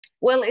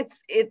Well,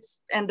 it's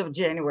end of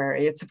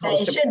January. It's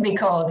supposed to. It should be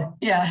cold.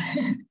 Yeah,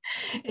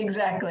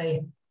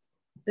 exactly.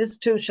 This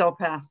too shall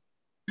pass.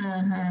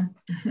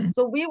 Mm-hmm.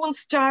 So we will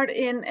start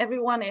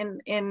everyone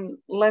in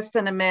less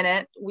than a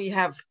minute. We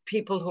have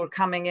people who are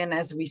coming in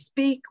as we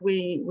speak.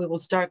 We will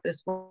start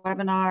this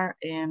webinar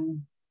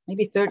in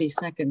maybe 30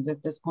 seconds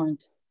at this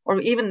point, or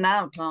even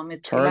now, Tom.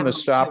 It's turn the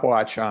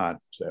stopwatch on.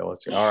 So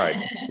let's all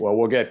right. Well,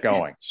 we'll get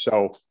going.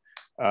 So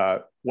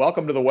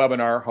welcome to the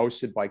webinar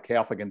hosted by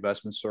Catholic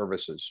Investment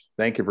Services.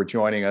 Thank you for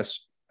joining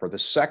us for the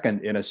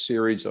second in a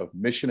series of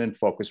mission and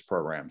focus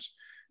programs.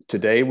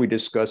 Today, we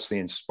discuss the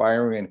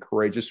inspiring and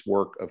courageous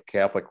work of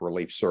Catholic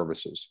Relief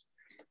Services.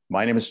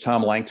 My name is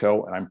Tom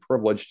Lanctot, and I'm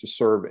privileged to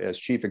serve as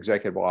Chief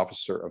Executive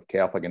Officer of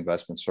Catholic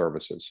Investment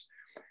Services.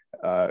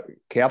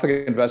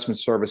 Catholic Investment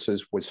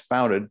Services was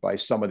founded by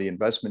some of the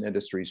investment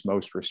industry's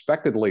most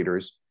respected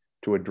leaders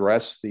to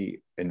address the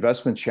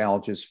investment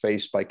challenges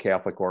faced by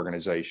Catholic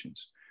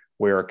organizations.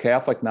 We are a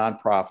Catholic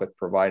nonprofit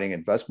providing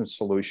investment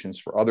solutions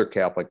for other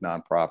Catholic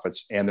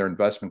nonprofits and their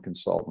investment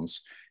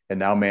consultants, and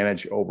now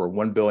manage over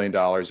 $1 billion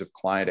of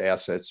client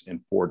assets in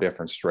 4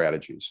 different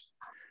strategies.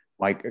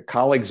 My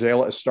colleague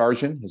Zayla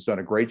Astarjian has done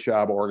a great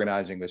job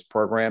organizing this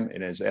program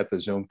and is at the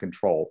Zoom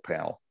control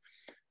panel.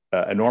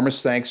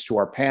 Enormous thanks to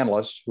our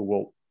panelists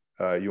who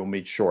you'll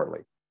meet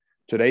shortly.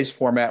 Today's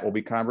format will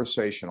be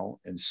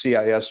conversational, and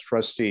CIS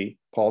trustee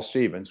Paul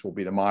Stevens will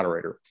be the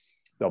moderator.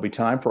 There'll be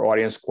time for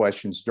audience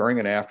questions during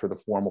and after the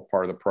formal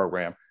part of the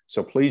program,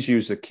 so please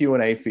use the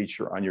Q&A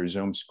feature on your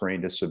Zoom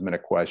screen to submit a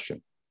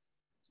question.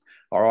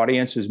 Our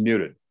audience is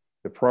muted.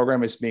 The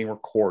program is being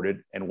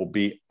recorded and will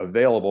be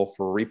available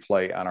for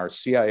replay on our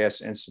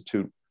CIS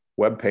Institute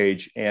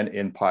webpage and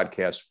in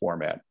podcast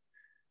format.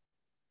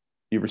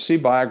 You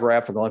received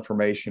biographical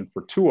information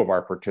for 2 of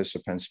our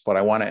participants, but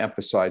I want to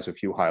emphasize a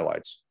few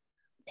highlights.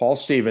 Paul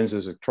Stevens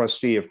is a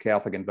trustee of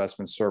Catholic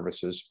Investment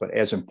Services, but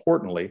as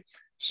importantly,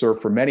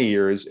 served for many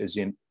years as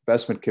the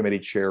investment committee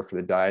chair for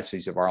the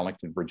Diocese of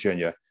Arlington,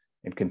 Virginia,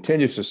 and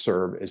continues to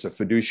serve as a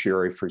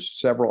fiduciary for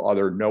several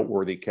other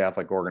noteworthy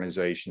Catholic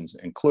organizations,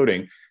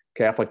 including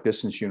Catholic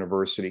Distance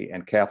University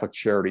and Catholic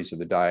Charities of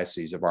the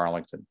Diocese of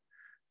Arlington.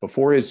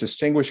 Before his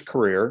distinguished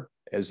career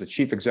as the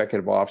Chief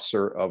Executive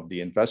Officer of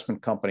the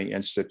Investment Company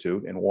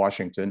Institute in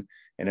Washington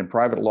and in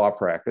private law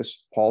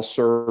practice, Paul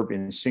served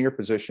in senior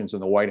positions in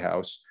the White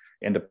House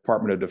and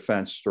Department of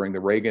Defense during the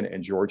Reagan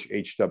and George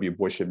H.W.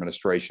 Bush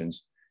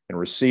administrations and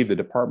received the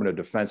Department of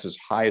Defense's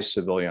highest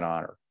civilian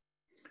honor.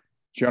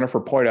 Jennifer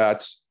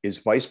Poidatz is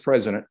Vice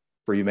President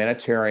for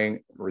Humanitarian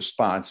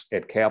Response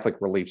at Catholic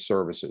Relief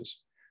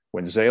Services.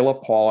 When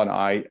Zayla, Paul, and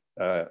I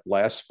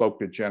last spoke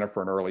to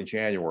Jennifer in early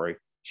January,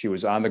 she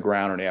was on the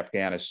ground in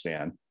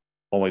Afghanistan,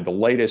 only the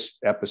latest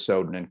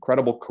episode in an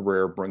incredible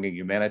career bringing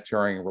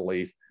humanitarian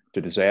relief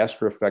to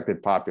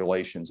disaster-affected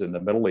populations in the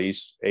Middle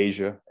East,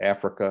 Asia,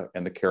 Africa,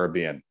 and the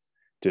Caribbean.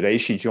 Today,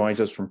 she joins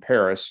us from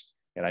Paris,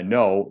 and I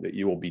know that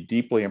you will be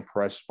deeply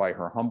impressed by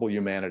her humble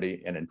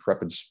humanity and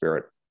intrepid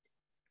spirit.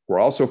 We're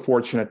also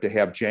fortunate to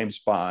have James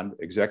Bond,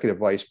 Executive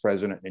Vice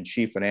President and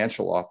Chief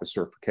Financial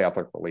Officer for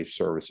Catholic Relief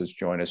Services,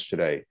 join us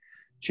today.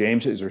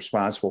 James is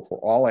responsible for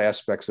all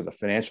aspects of the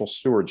financial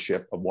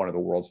stewardship of one of the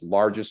world's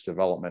largest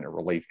development and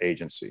relief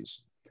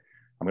agencies.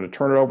 I'm going to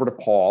turn it over to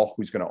Paul,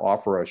 who's going to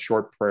offer a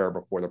short prayer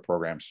before the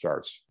program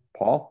starts.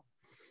 Paul?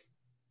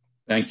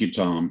 Thank you,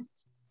 Tom.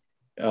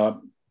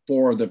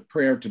 For the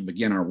prayer to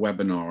begin our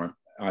webinar,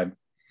 I've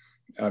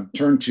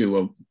turned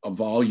to a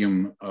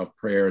volume of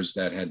prayers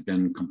that had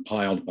been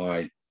compiled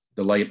by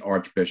the late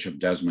Archbishop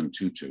Desmond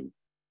Tutu.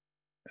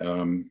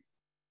 And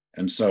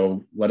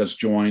so let us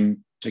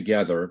join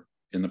together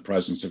in the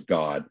presence of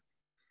God.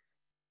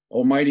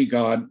 Almighty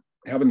God,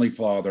 Heavenly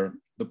Father,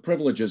 the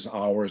privilege is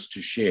ours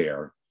to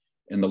share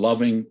in the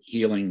loving,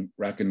 healing,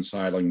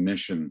 reconciling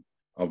mission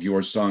of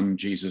your Son,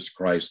 Jesus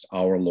Christ,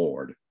 our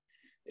Lord,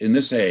 in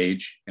this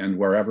age and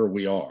wherever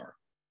we are.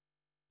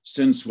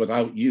 Since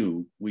without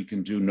you, we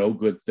can do no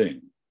good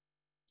thing.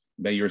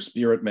 May your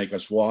Spirit make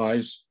us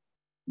wise.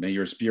 May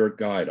your Spirit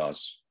guide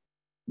us.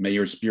 May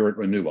your Spirit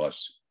renew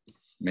us.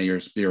 May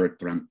your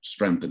Spirit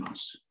strengthen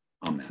us.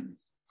 Amen.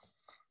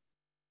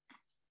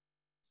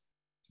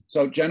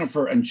 So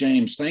Jennifer and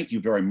James, thank you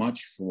very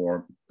much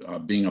for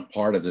being a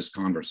part of this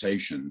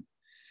conversation.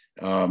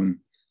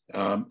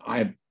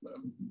 I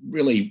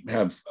really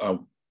have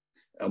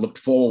looked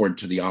forward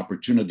to the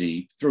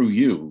opportunity through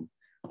you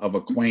of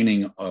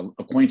acquainting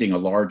a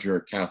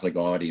larger Catholic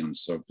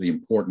audience of the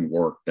important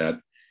work that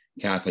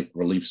Catholic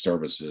Relief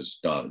Services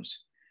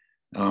does.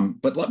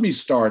 But let me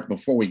start,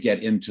 before we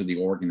get into the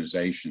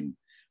organization,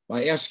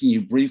 by asking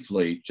you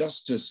briefly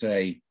just to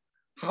say,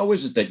 how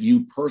is it that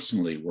you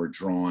personally were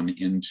drawn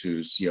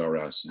into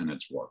CRS and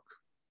its work?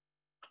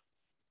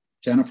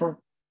 Jennifer?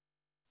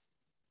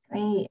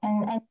 Great,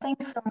 and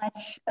thanks so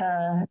much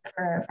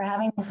for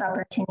having this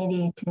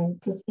opportunity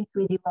to speak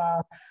with you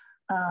all.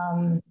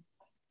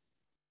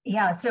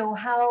 Yeah, so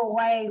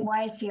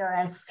why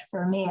CRS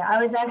for me? I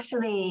was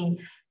actually,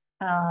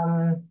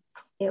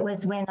 it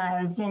was when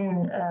I was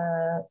in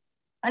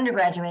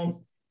undergraduate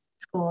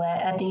school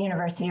at the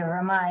University of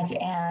Vermont,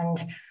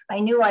 and I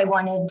knew I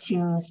wanted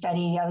to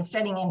study. I was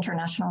studying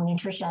international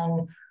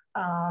nutrition,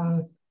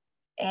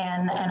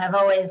 and I've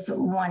always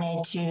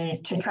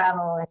wanted to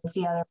travel and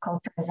see other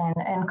cultures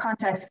and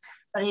contexts,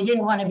 but I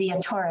didn't want to be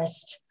a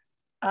tourist.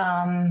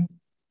 And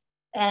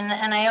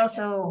I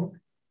also,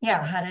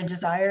 had a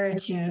desire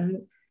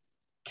to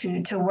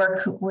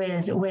work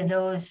with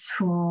those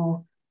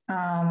who,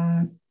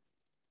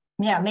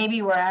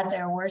 maybe were at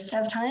their worst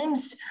of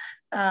times,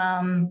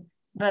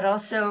 but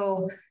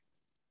also,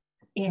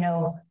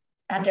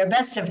 at their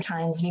best of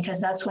times, because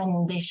that's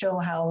when they show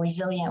how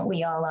resilient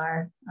we all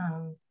are.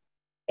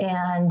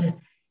 And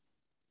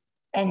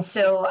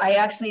so I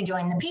actually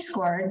joined the Peace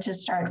Corps to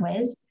start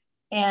with.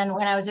 And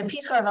when I was a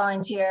Peace Corps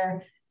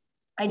volunteer,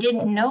 I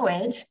didn't know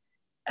it.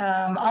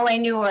 All I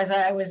knew was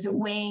I was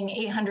weighing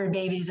 800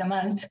 babies a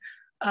month,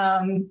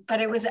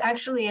 but it was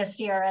actually a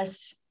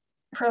CRS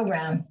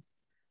program.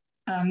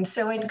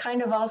 So it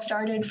kind of all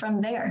started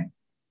from there.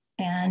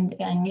 And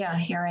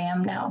here I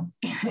am now.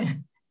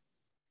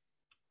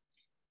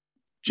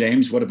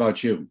 James, what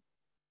about you?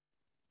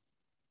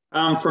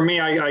 For me,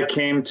 I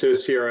came to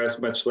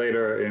CRS much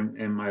later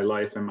in my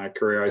life and my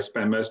career. I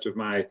spent most of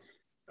my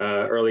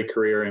early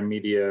career in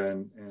media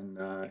and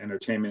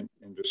entertainment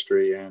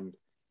industry. And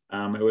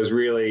it was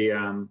really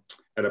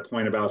at a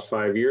point about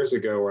 5 years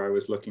ago where I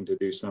was looking to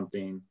do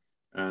something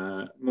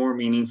more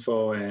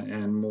meaningful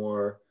and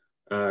more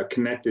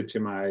connected to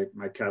my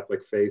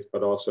Catholic faith,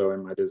 but also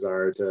in my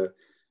desire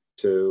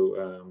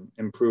to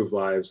improve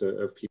lives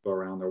of people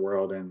around the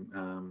world.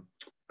 And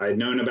I'd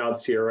known about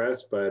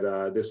CRS,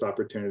 but this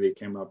opportunity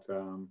came up,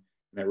 and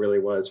it really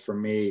was for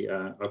me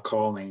a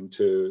calling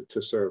to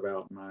serve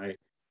out my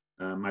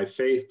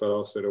faith, but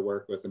also to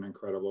work with an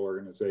incredible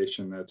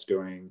organization that's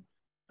doing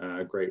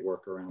great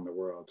work around the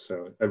world.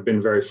 So I've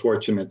been very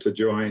fortunate to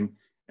join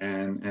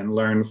and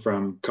learn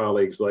from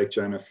colleagues like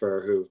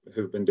Jennifer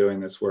who've been doing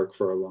this work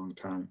for a long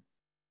time.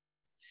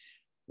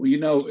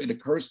 Well, it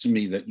occurs to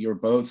me that you're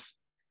both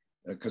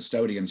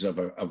custodians of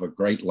a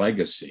great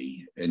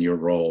legacy in your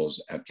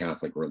roles at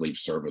Catholic Relief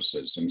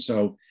Services. And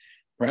so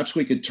perhaps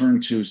we could turn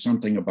to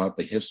something about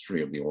the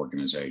history of the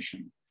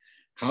organization.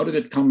 How did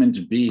it come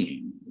into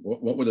being?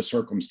 What were the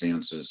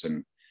circumstances,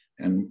 and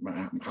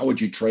how would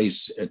you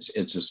trace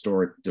its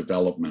historic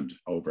development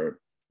over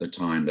the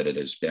time that it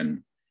has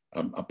been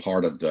a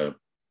part of the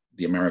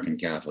American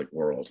Catholic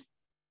world?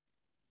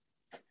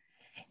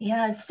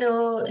 Yeah,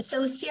 so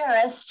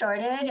CRS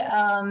started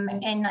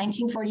in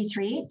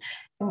 1943,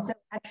 and so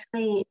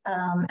actually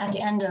at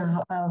the end of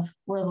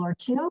World War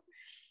II,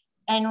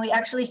 and we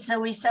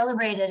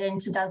celebrated in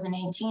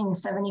 2018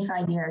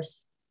 75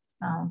 years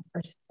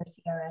for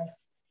CRS.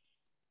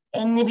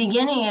 In the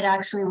beginning, it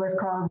actually was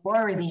called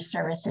War Relief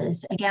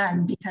Services,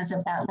 again because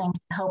of that link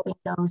to helping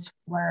those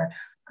who were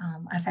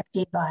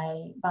affected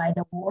by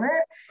the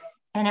war.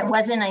 And it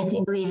wasn't, I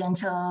believe,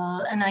 until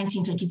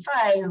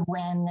 1955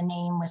 when the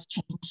name was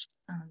changed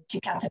to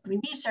Catholic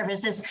Relief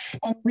Services,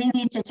 and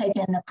really to take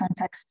in the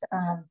context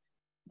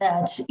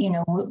that,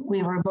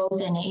 we were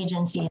both an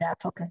agency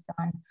that focused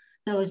on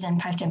those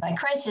impacted by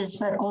crisis,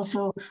 but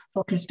also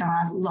focused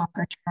on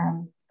longer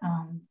term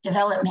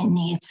development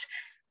needs.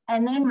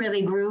 And then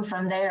really grew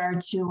from there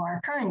to our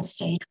current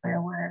state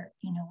where we're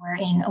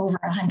in over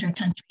 100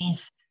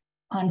 countries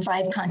on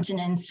 5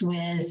 continents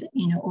with,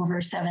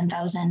 over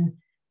 7,000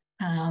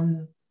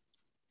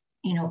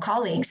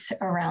 colleagues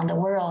around the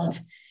world.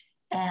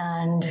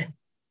 And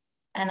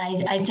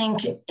I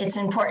think it's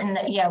important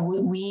that,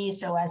 we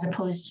so as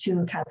opposed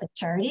to Catholic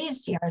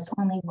Charities, CRS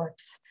only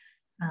works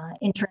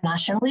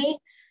internationally.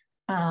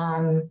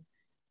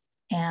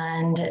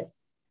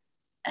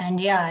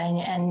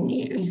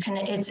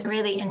 It's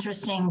really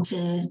interesting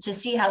to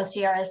see how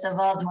CRS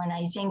evolved when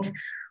I think,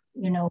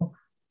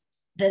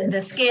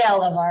 the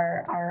scale of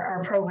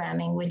our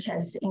programming, which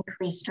has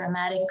increased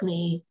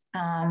dramatically.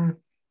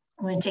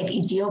 We take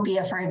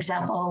Ethiopia, for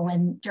example,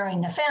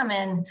 during the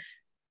famine,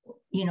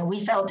 we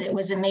felt it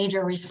was a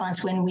major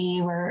response when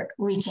we were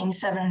reaching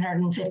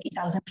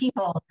 750,000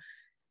 people.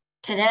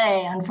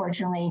 Today,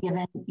 unfortunately,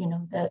 given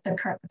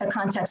the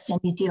context in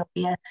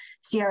Ethiopia,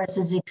 CRS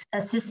is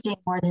assisting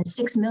more than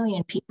 6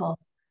 million people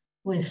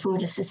with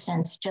food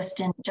assistance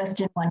just in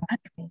one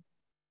country.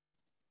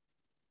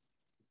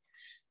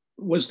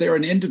 Was there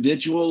an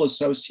individual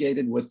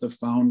associated with the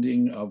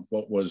founding of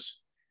what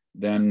was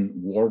then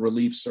War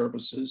Relief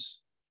Services?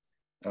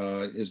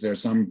 Is there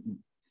some?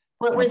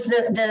 Well, it was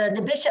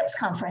the Bishops'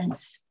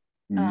 Conference,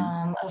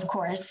 of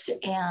course,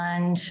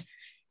 and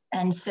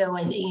so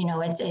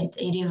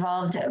it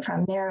evolved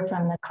from there,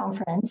 from the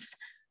conference,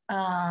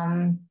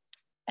 and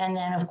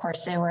then of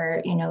course there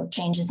were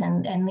changes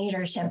in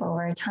leadership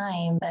over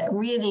time. But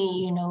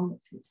really,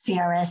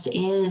 CRS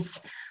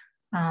is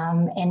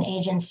an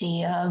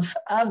agency of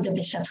the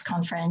Bishops'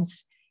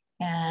 Conference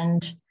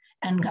and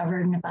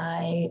governed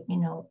by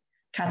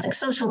Catholic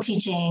social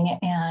teaching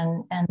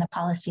and the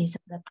policies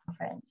of the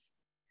conference.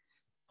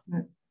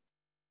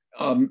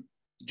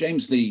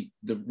 James, the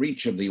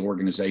reach of the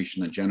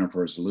organization that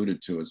Jennifer has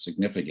alluded to is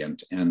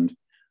significant, and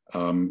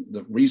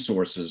the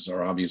resources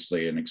are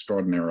obviously an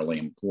extraordinarily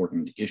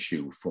important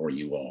issue for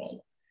you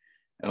all.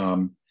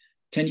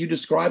 Can you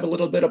describe a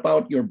little bit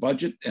about your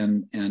budget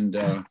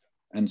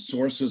and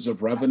sources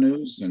of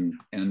revenues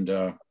and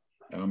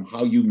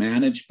how you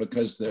manage?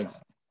 Because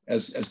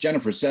as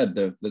Jennifer said,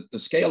 the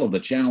scale of the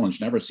challenge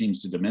never seems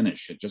to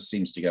diminish. It just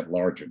seems to get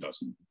larger,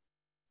 doesn't it?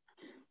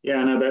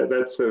 Yeah, no,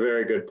 that's a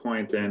very good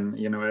point. And,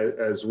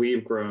 as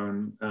we've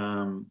grown,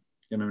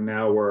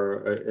 now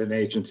we're an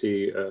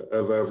agency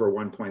of over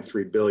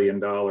 $1.3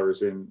 billion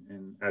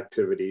in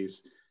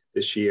activities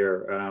this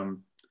year.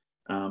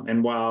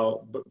 And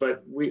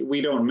but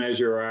we don't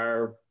measure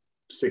our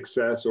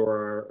success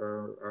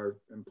or our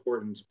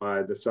importance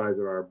by the size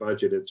of our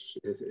budget.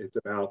 It's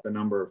about the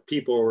number of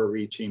people we're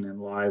reaching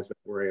and lives that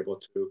we're able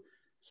to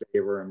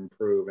save or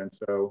improve. And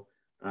so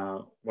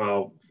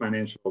while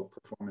financial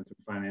performance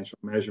and financial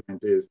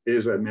measurement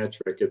is a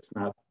metric, it's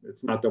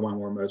not the one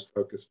we're most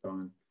focused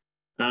on.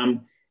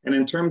 And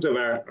in terms of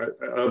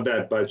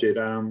that budget,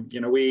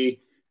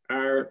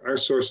 our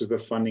sources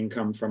of funding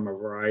come from a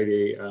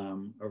variety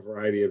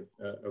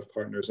of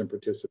partners and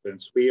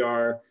participants. We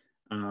are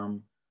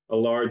a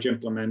large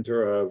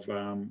implementer of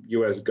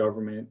U.S.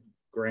 government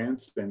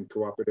grants and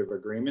cooperative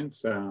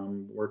agreements,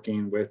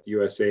 working with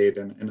USAID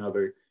and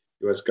other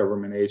U.S.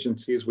 government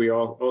agencies. We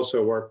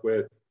also work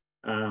with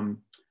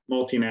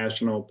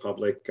multinational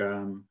public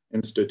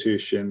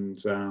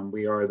institutions.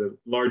 We are the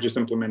largest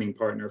implementing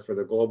partner for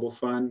the Global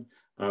Fund,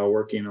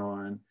 working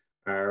on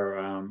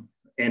our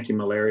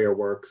anti-malaria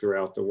work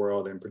throughout the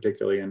world, and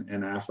particularly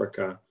in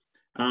Africa.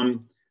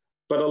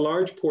 But a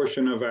large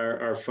portion of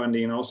our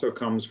funding also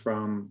comes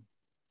from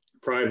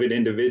private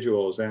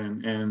individuals,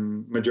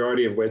 and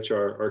majority of which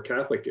are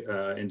Catholic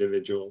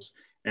individuals.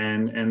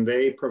 And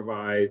they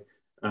provide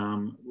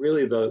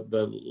really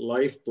the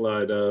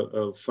lifeblood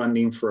of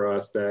funding for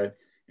us that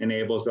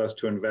enables us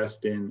to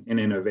invest in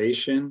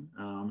innovation,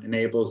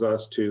 enables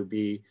us to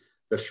be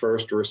the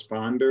first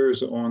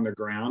responders on the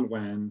ground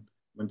when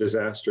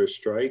disasters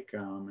strike.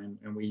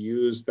 And we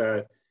use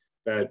that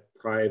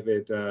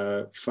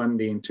private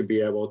funding to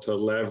be able to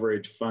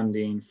leverage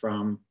funding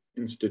from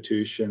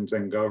institutions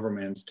and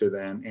governments to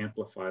then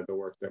amplify the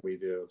work that we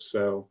do.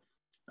 So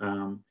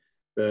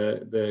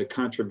the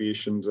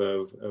contributions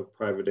of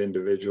private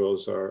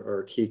individuals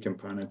are a key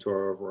component to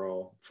our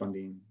overall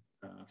funding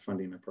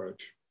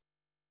approach.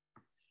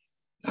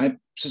 I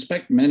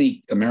suspect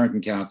many American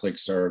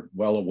Catholics are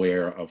well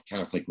aware of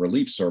Catholic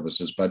Relief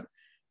Services, but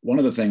one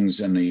of the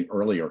things in the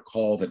earlier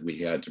call that we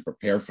had to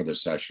prepare for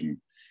this session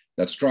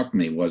that struck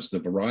me was the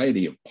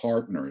variety of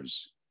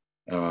partners,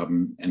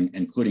 and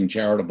including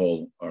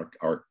charitable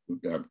or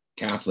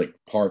Catholic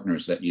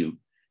partners that you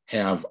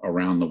have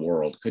around the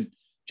world.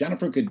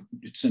 Jennifer,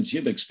 since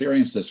you've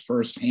experienced this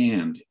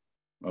firsthand,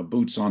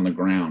 boots on the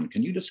ground,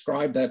 can you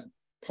describe that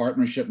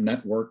partnership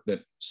network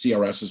that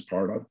CRS is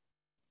part of?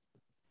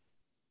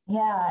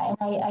 Yeah,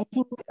 and I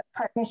think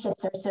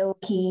partnerships are so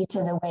key to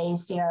the way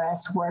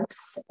CRS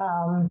works.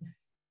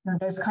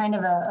 There's kind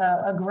of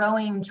a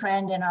growing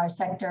trend in our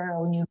sector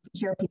when you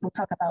hear people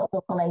talk about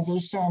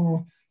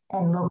localization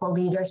and local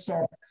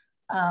leadership.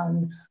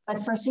 But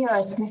for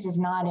CRS, this is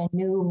not a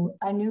new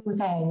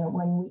thing.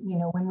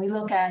 When we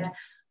look at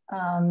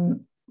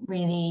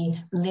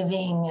really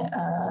living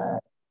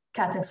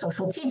Catholic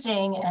social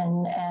teaching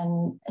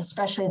and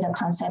especially the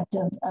concept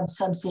of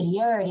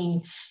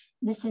subsidiarity,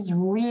 this is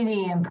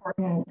really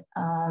important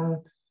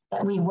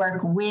that we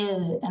work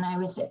with, and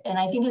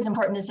I think it's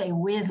important to say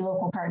with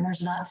local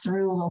partners, not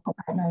through local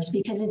partners,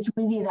 because it's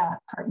really that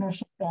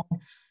partnership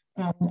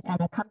and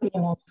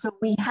accompaniment. So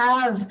we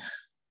have,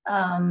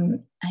 I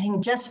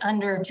think, just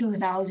under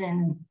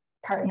 2,000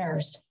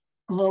 partners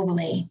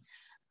globally,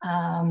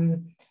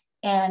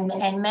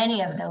 and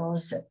many of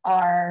those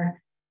are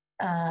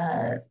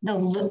the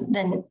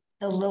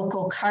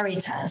local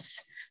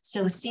Caritas.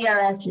 So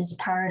CRS is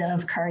part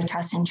of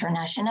Caritas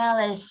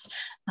Internationalis,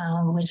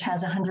 which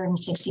has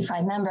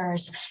 165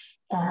 members.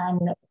 And,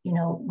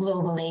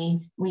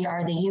 globally, we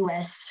are the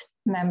US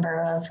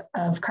member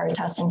of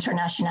Caritas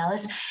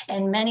Internationalis.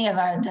 And many of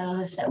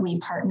those that we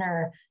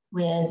partner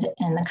with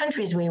in the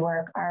countries we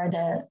work are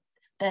the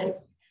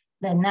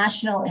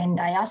national and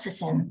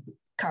diocesan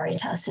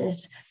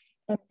Caritases.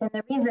 And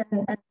the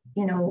reason,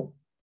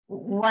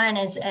 one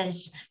is,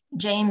 as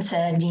James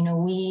said,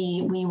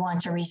 we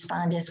want to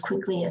respond as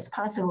quickly as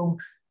possible.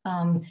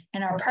 And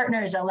our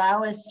partners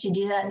allow us to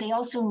do that. They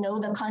also know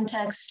the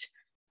context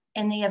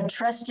and they have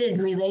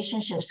trusted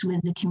relationships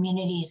with the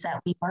communities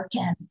that we work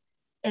in,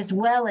 as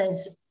well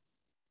as,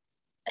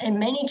 in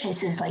many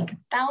cases, like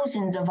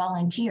thousands of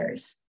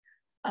volunteers,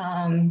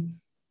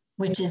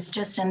 which is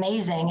just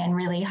amazing and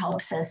really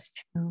helps us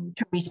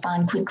to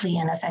respond quickly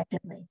and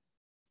effectively.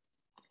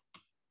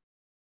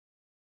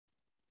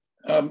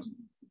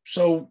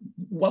 So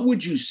what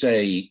would you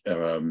say,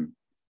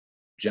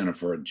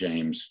 Jennifer and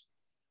James,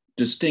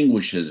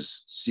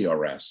 distinguishes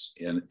CRS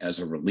as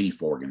a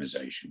relief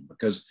organization?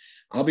 Because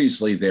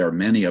obviously there are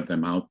many of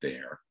them out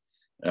there.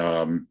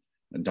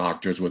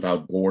 Doctors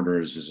Without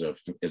Borders is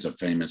a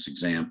famous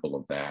example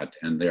of that,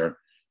 and they're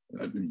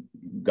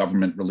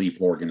government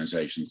relief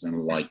organizations and the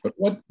like. But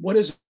what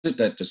is it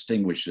that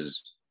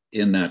distinguishes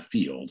in that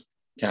field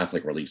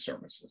Catholic Relief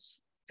Services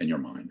in your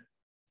mind?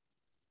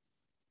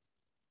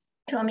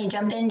 Do you want me to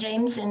jump in,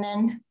 James, and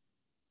then?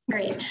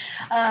 Great.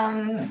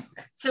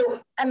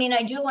 So, I mean,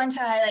 I do want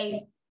to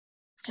highlight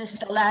just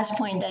the last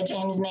point that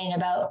James made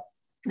about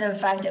the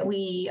fact that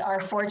we are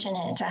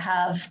fortunate to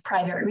have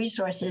private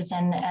resources,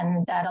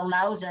 and that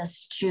allows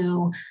us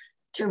to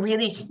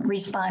really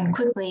respond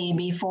quickly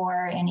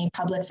before any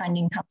public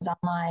funding comes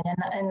online.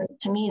 And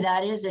to me,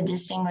 that is a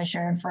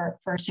distinguisher for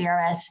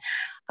CRS.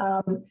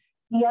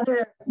 The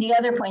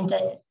other point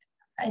that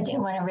I think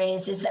I want to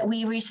raise is that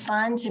we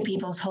respond to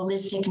people's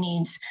holistic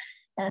needs.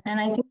 And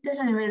I think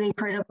this is really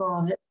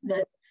critical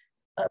that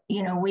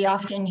we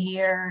often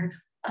hear,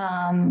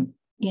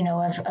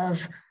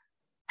 of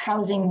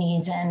housing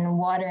needs and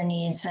water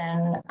needs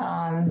and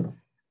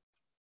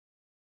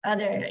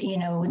other,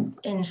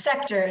 in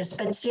sectors,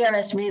 but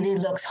CRS really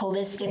looks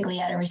holistically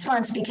at a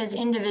response, because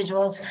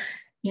individuals,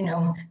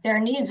 their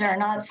needs are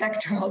not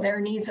sectoral,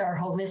 their needs are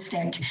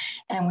holistic,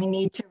 and we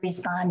need to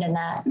respond in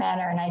that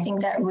manner. And I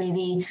think that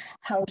really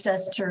helps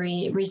us to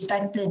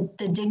respect the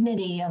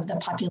dignity of the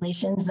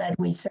populations that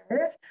we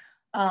serve.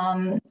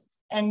 But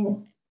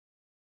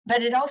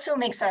it also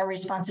makes our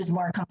responses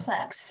more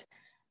complex.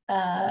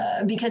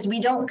 Because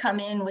we don't come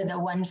in with a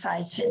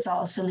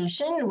one-size-fits-all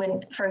solution.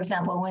 For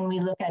example, when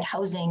we look at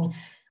housing,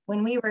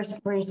 when we were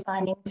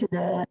responding to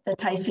the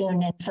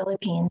typhoon in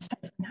Philippines,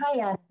 Typhoon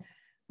Haiyan,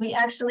 we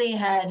actually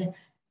had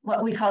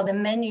what we call the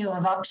menu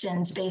of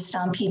options based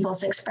on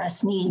people's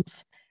expressed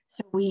needs.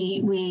 So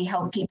we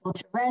help people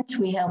to rent,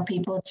 we help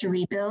people to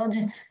rebuild,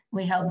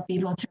 we help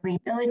people to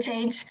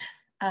rehabilitate,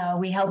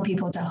 we help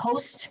people to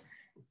host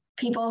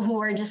people who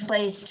were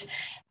displaced.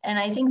 And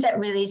I think that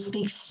really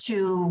speaks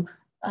to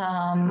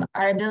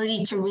our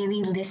ability to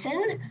really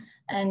listen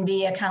and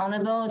be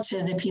accountable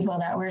to the people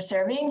that we're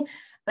serving,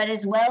 but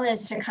as well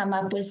as to come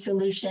up with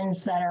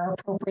solutions that are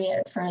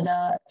appropriate for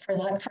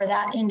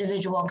that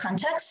individual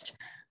context.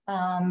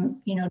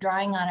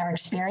 Drawing on our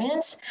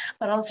experience,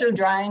 but also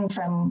drawing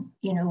from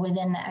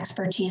within the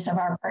expertise of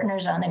our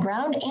partners on the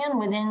ground and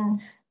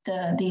within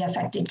the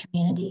affected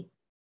community.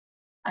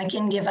 I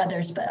can give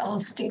others, but I'll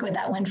stick with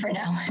that one for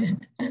now.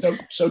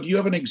 So do you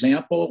have an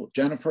example,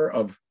 Jennifer,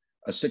 of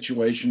a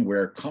situation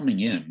where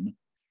coming in,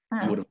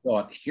 you would have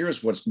thought,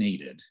 here's what's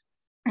needed.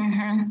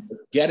 Mm-hmm.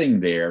 Getting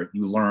there,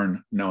 you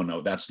learn,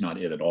 no, that's not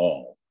it at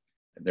all.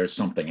 There's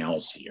something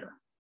else here.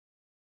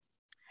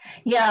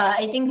 Yeah,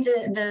 I think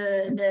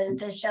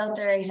the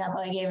shelter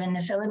example I gave in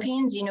the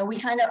Philippines, we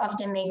kind of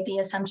often make the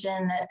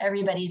assumption that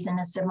everybody's in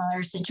a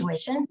similar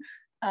situation.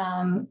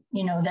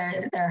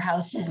 Their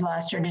house is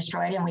lost or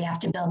destroyed and we have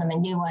to build them a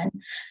new one.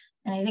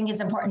 And I think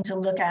it's important to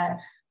look at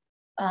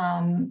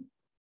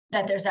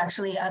that there's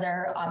actually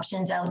other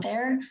options out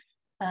there,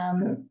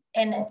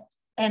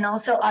 and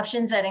also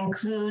options that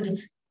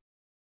include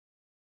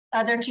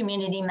other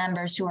community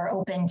members who are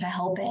open to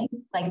helping,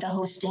 like the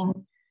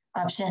hosting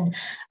option.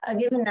 I'll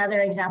give another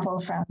example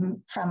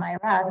from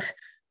Iraq,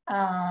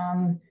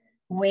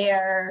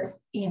 where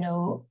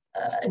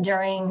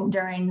during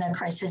the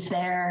crisis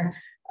there,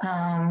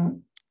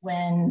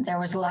 when there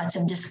was lots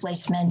of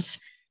displacement,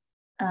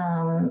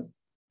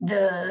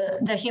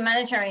 the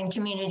humanitarian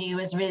community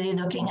was really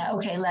looking at,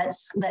 okay,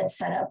 let's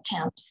set up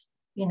camps,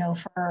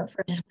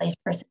 for displaced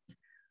persons,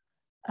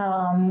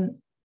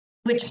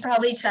 which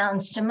probably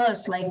sounds to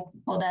most like,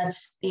 well,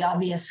 that's the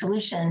obvious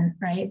solution,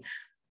 right?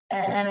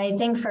 And I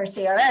think for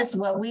CRS,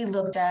 what we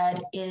looked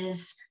at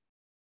is,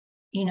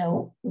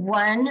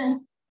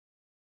 one,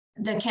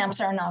 the camps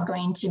are not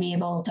going to be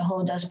able to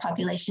hold those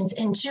populations.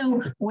 And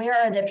two, where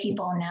are the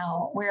people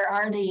now? Where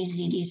are the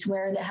Yazidis?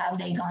 Have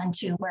they gone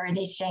to? Where are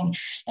they staying?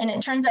 And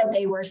it turns out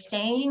they were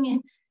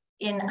staying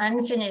in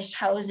unfinished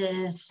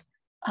houses,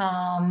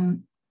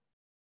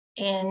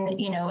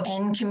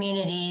 in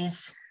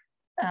communities,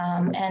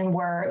 and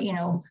were,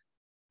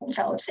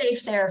 felt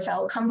safe there,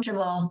 felt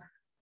comfortable.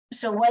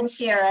 So what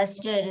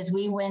CRS did is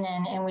we went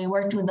in and we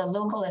worked with the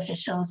local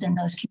officials in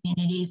those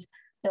communities,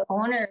 the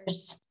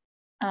owners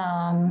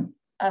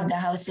of the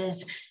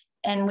houses,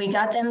 and we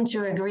got them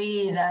to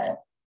agree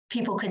that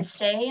people could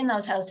stay in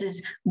those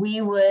houses.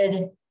 We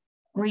would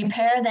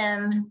repair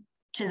them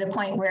to the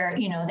point where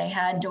they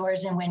had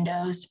doors and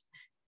windows,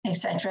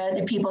 etc.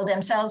 The people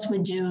themselves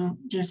would do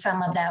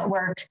some of that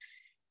work,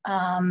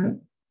 and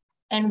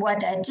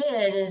what that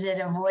did is it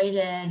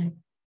avoided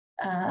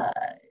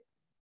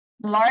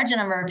large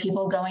number of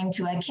people going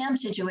to a camp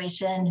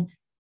situation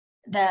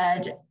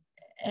that,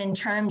 in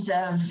terms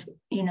of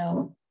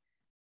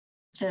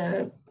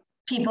to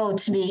people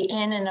to be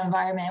in an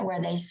environment where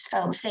they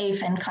felt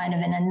safe and kind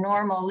of in a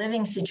normal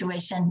living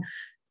situation,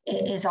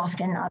 is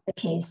often not the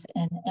case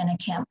in a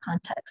camp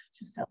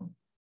context. So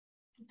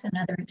it's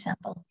another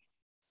example.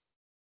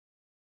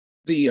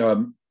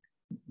 The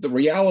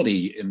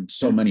reality in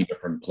so many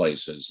different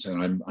places,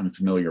 and I'm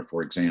familiar,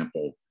 for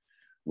example,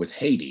 with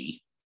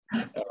Haiti,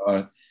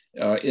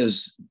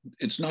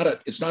 it's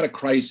not a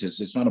crisis.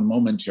 It's not a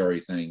momentary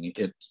thing.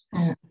 It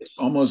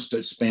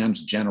almost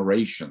spans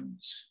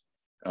generations,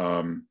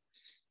 and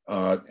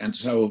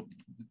so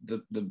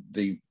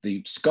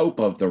the scope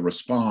of the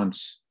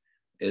response,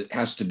 it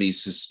has to be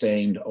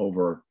sustained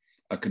over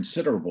a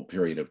considerable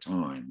period of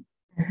time.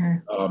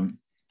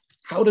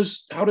 How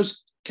does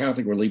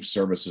Catholic Relief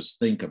Services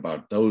think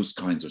about those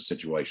kinds of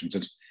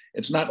situations?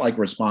 It's not like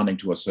responding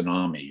to a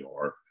tsunami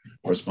or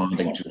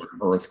responding to an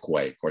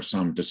earthquake or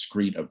some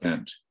discrete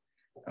event.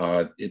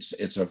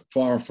 It's a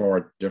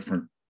far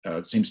different,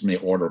 it seems to me,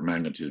 order of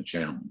magnitude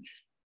challenge.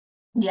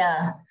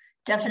 Yeah,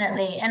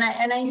 definitely. And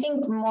I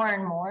think more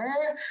and more,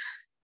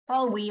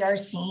 Paul, we are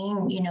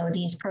seeing,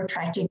 these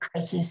protracted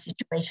crisis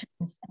situations.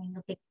 I mean,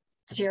 look at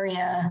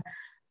Syria.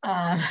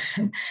 I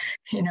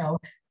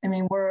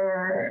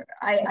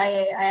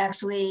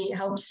actually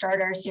helped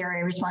start our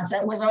Syria response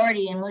that was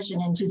already in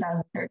motion in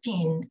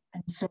 2013,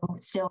 and so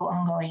still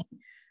ongoing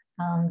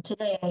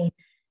today.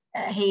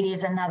 Haiti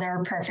is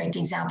another perfect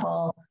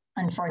example,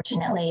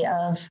 unfortunately,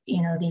 of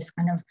these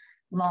kind of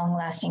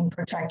long-lasting,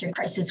 protracted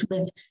crises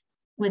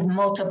with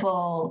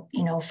multiple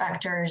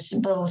factors,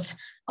 both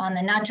on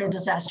the natural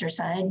disaster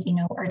side,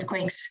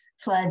 earthquakes,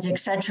 floods,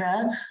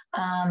 etc.,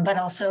 but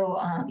also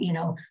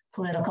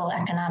political,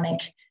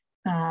 economic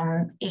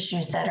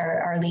issues that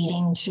are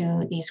leading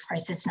to these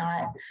crises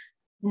not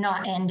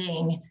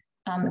ending.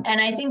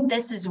 And I think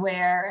this is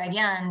where,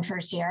 again, for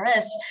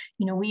CRS,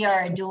 we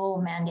are a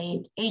dual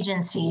mandate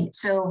agency.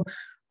 So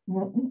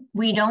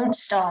we don't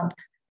stop,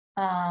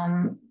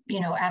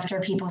 after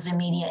people's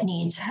immediate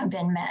needs have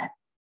been met.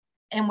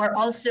 And we're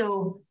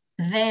also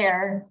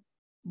there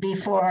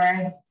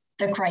before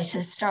the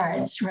crisis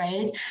starts,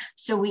 right?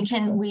 So we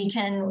can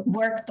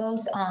work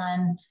both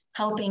on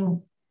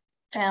helping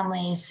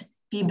families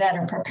be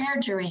better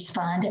prepared to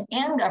respond,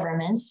 and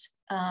governments.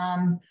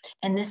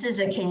 And this is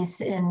a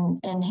case in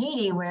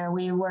Haiti where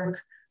we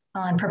work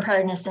on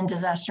preparedness and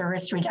disaster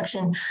risk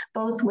reduction,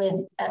 both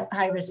with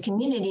high-risk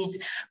communities,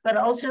 but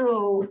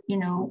also,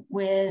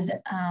 with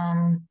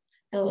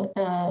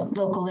the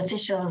local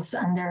officials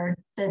under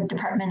the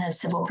Department of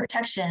Civil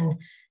Protection,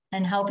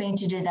 and helping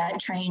to do that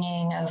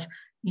training of,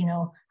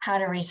 how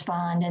to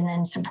respond, and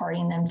then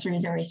supporting them through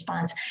the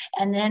response,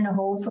 and then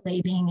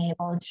hopefully being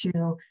able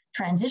to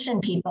transition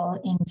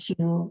people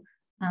into,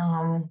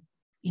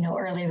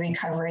 early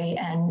recovery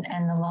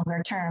and the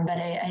longer term. But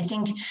I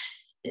think,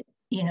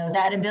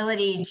 that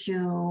ability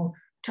to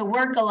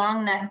work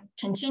along that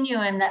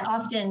continuum that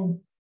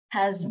often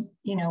has,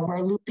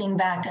 we're looping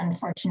back,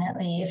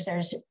 unfortunately, if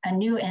there's a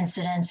new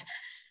incident.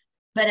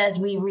 But as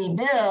we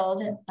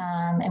rebuild,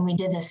 and we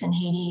did this in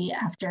Haiti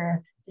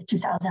after the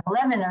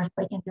 2011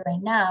 earthquake and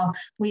doing now,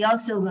 we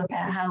also look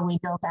at how we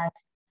build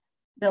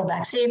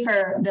back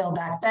safer, build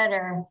back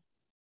better,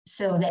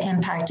 so the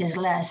impact is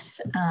less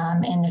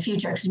in the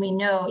future. Because we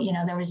know,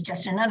 there was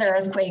just another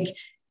earthquake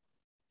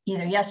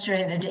either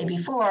yesterday or the day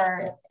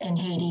before in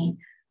Haiti,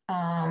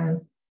 and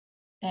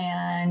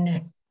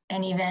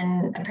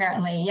even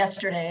apparently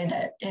yesterday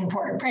that in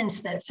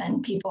Port-au-Prince that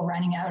sent people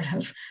running out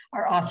of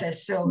our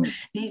office. So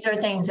these are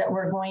things that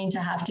we're going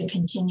to have to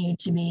continue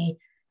to be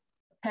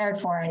prepared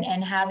for,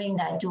 and having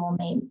that dual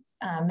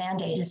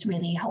mandate is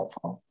really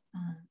helpful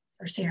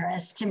for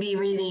CRS to be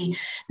really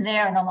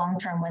there in the long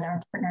term with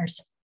our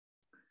partners.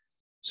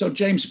 So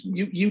James,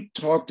 you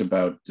talked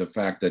about the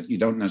fact that you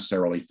don't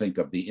necessarily think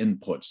of the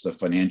inputs, the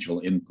financial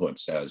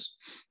inputs, as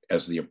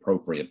the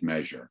appropriate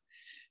measure.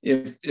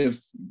 If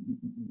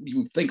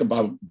you think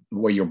about the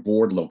way your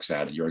board looks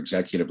at it, your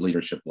executive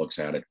leadership looks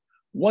at it,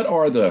 what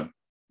are the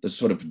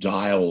sort of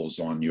dials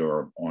on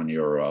your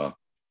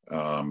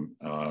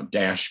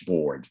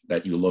dashboard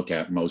that you look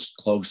at most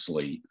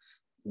closely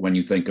when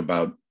you think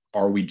about,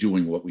 are we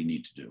doing what we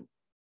need to do?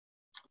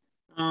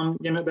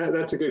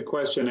 That's a good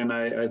question. And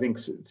I think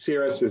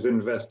CRS has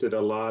invested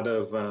a lot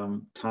of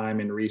time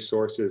and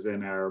resources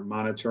in our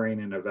monitoring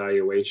and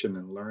evaluation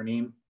and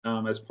learning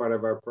as part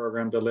of our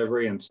program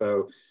delivery. And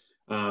so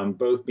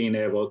both being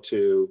able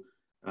to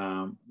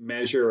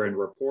measure and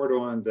report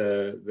on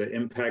the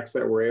impacts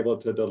that we're able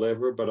to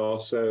deliver, but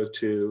also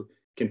to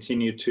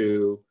continue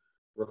to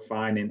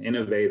refine and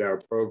innovate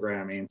our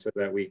programming so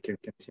that we can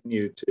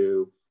continue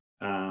to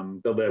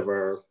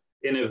deliver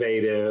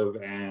innovative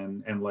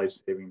and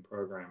life-saving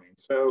programming.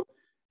 So,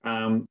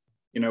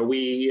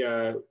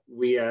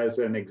 we as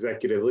an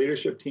executive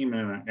leadership team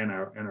and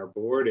our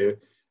board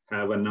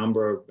have a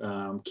number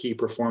of key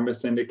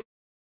performance indicators.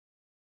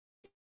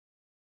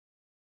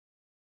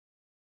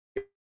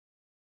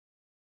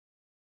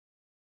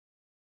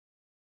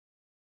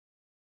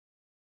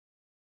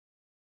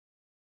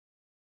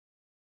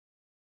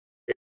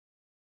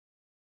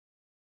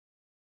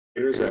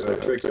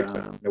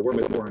 We're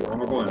more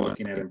vulnerable and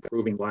looking at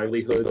improving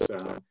livelihoods,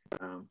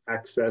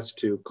 access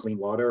to clean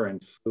water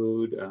and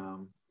food,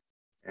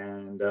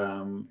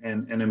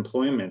 and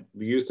employment,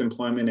 youth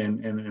employment,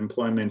 and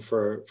employment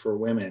for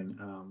women.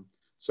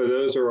 So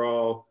those are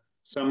all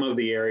some of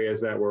the areas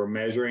that we're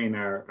measuring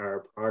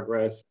our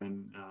progress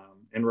and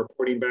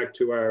reporting back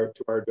to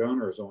our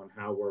donors on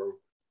how we're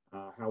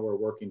how we're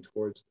working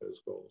towards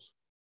those goals.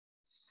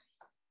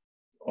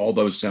 All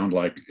those sound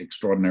like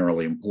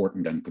extraordinarily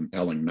important and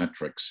compelling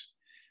metrics,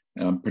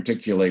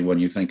 particularly when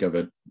you think of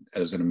it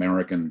as an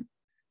American,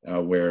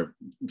 where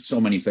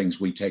so many things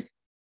we take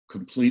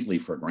completely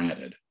for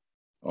granted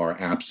are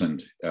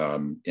absent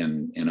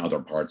in other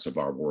parts of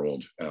our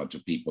world to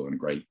people in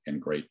great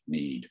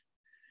need.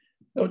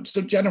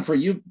 So Jennifer,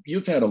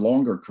 you've had a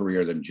longer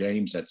career than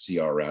James at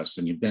CRS,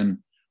 and you've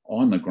been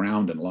on the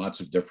ground in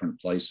lots of different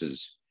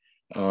places.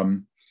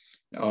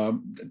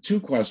 Two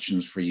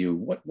questions for you.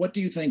 What do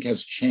you think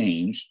has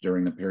changed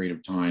during the period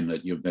of time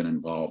that you've been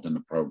involved in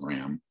the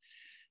program?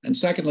 And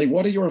secondly,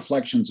 what are your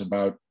reflections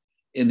about,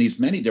 in these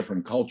many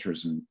different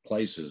cultures and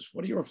places,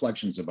 what are your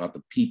reflections about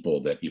the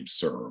people that you've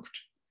served?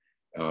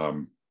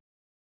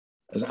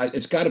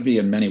 It's got to be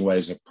in many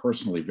ways a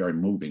personally very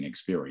moving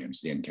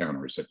experience, the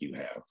encounters that you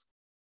have.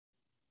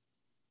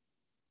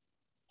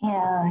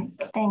 Yeah,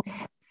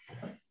 thanks.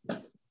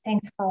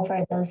 Thanks, Paul,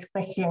 for those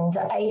questions.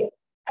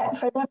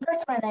 For the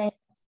first one,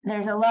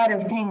 there's a lot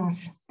of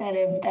things that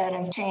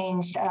have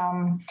changed,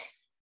 and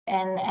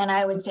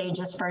I would say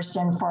just first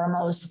and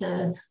foremost,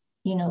 the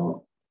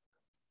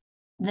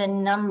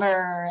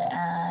number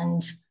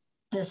and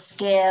the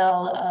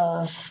scale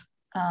of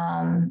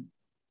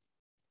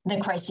the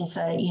crisis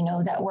that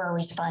that we're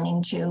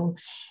responding to,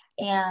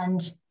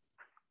 and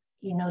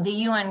the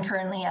UN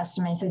currently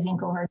estimates, I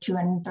think, over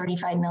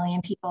 235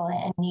 million people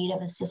in need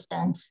of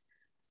assistance.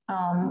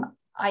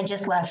 I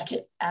just left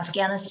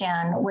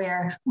Afghanistan,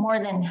 where more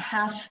than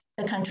half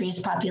the country's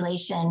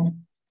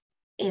population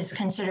is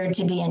considered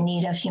to be in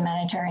need of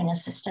humanitarian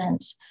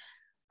assistance.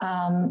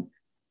 And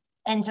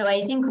so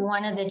I think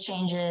one of the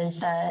changes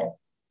that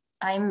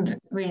I'm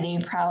really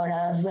proud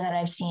of that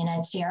I've seen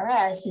at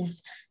CRS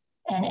is,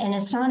 and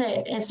it's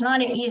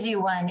not an easy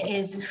one,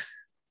 is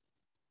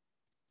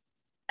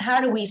how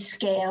do we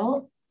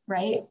scale,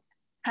 right?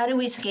 How do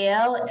we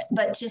scale,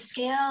 but to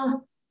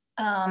scale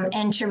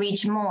and to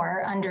reach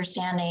more,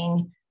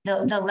 understanding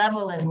the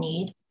level of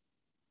need,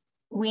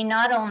 we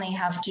not only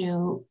have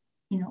to,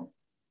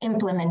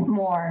 implement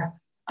more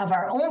of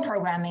our own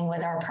programming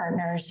with our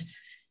partners,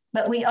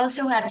 but we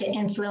also have to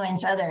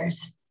influence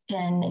others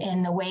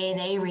in the way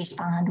they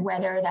respond,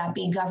 whether that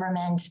be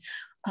government,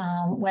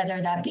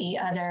 whether that be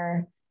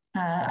other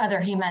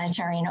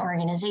humanitarian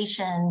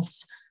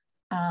organizations.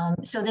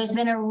 So there's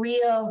been a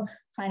real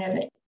kind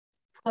of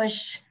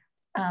push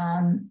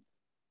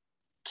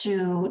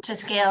to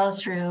scale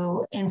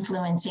through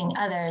influencing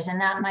others.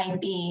 And that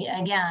might be,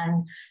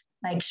 again,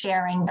 like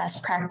sharing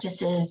best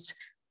practices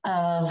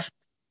of,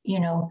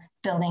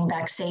 building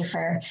back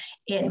safer.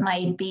 It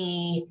might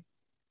be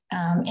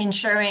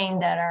ensuring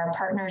that our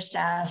partner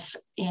staff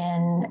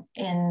in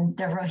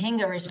the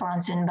Rohingya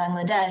response in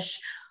Bangladesh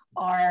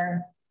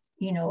are,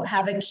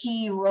 have a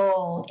key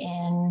role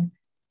in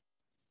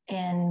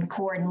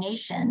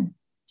coordination.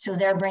 So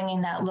they're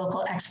bringing that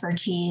local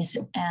expertise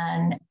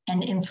and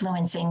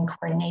influencing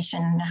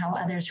coordination and how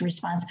others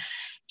respond,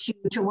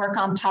 to work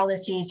on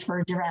policies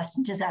for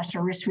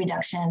disaster risk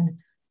reduction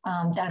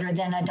that are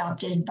then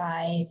adopted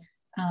by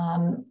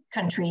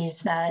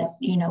countries that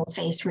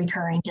face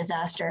recurring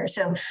disaster.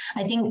 So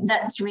I think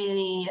that's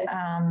really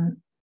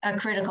a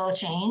critical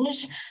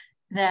change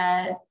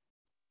that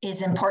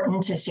is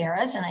important to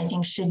CRS, and I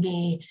think should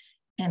be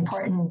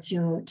important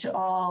to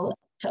all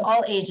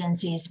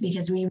agencies,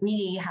 because we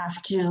really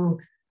have to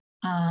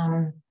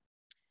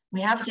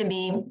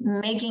be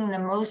making the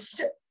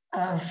most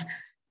of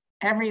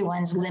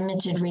everyone's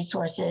limited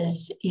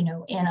resources, in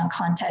a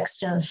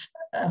context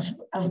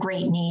of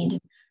great need.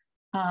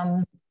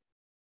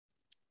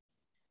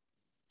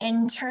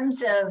 In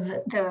terms of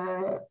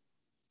the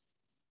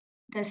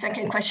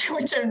second question,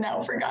 which I've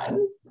now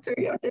forgotten, so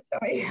you have to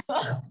tell me.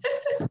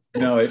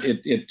 No,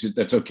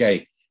 that's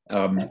okay.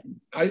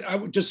 I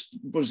just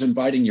was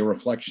inviting your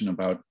reflection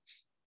about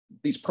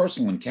these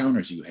personal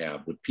encounters you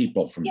have with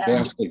people from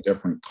vastly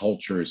different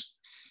cultures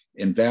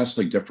in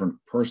vastly different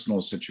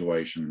personal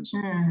situations.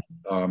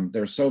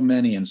 There's so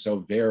many and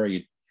so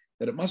varied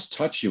that it must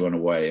touch you in a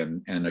way,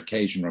 and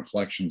occasion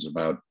reflections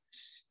about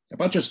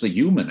just the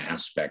human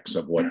aspects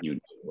of what you do.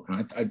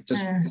 I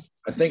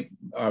think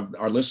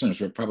our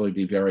listeners would probably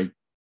be very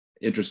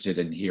interested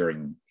in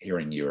hearing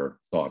your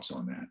thoughts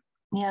on that.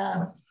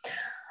 Yeah,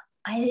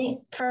 I think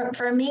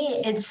for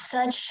me, it's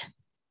such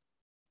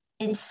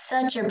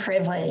a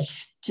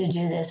privilege to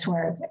do this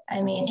work.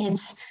 I mean,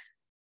 it's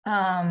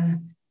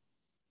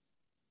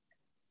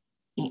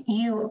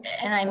you,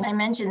 and I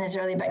mentioned this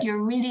earlier, but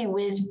you're really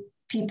with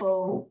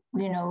people,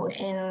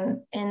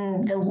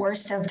 in the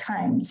worst of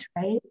times,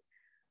 right?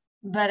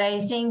 But I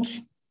think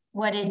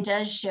what it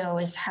does show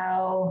is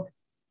how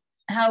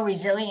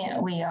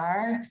resilient we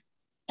are,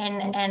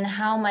 and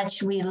how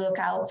much we look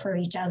out for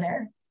each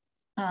other.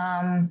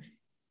 And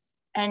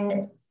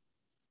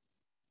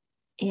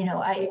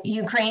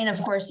Ukraine,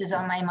 of course, is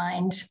on my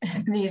mind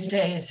these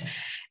days.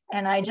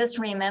 And I just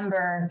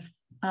remember,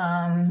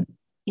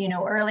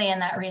 early in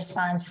that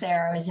response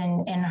there, I was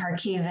in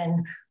Kharkiv,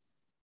 and,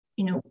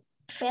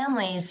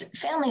 families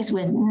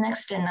with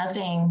next to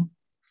nothing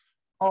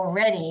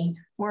already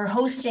were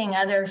hosting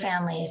other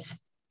families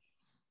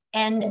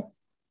and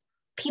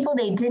people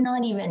they did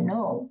not even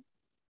know,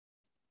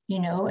 you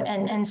know,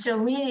 and so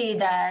really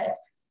that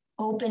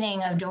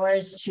opening of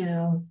doors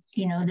to,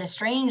 you know, the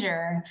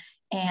stranger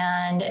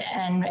and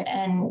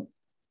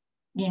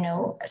you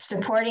know,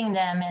 supporting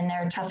them in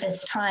their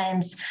toughest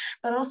times,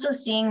 but also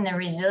seeing the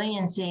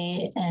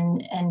resiliency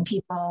and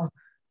people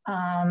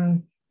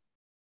and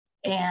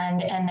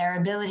their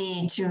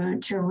ability to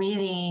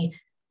really,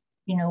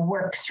 you know,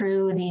 work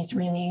through these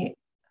really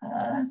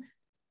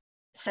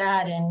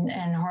sad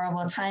and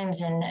horrible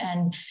times,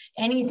 and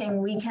anything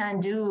we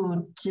can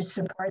do to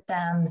support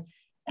them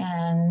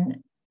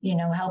and, you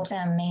know, help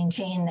them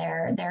maintain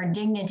their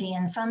dignity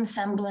and some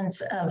semblance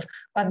of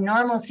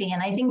normalcy.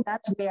 And I think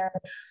that's where,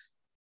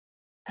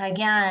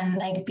 again,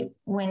 like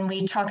when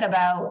we talk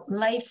about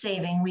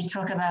life-saving, we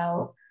talk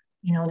about,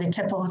 you know, the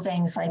typical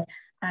things like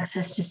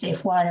access to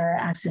safe water,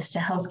 access to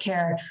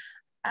healthcare,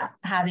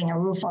 having a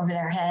roof over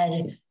their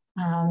head,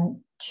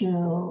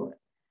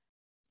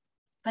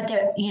 but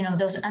there, you know,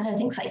 those other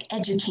things like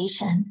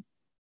education,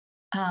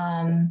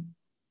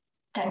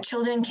 that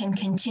children can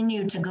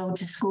continue to go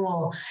to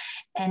school.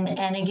 And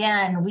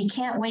again, we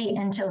can't wait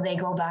until they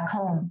go back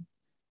home.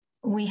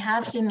 We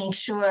have to make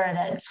sure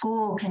that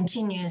school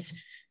continues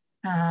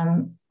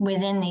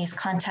within these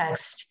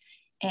contexts.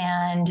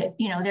 And,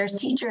 you know, there's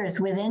teachers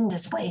within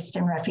displaced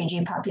and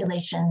refugee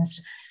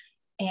populations.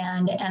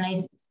 And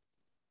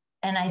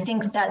I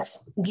think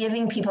that's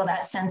giving people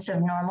that sense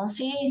of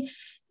normalcy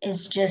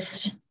is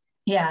just,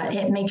 yeah,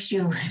 it makes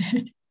you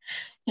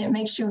it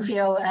makes you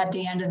feel at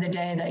the end of the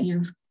day that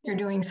you're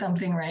doing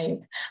something right.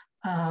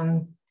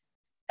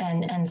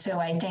 And so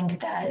I think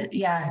that,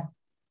 yeah,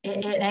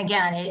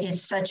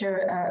 it's such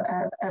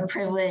a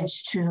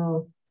privilege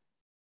to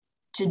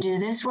do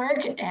this work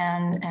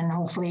and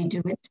hopefully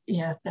do it,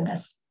 yeah, the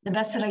best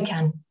that I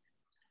can.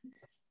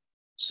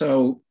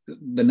 So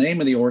the name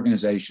of the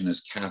organization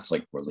is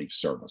Catholic Relief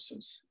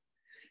Services.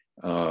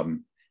 How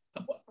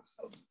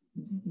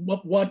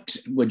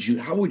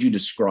would you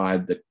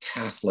describe the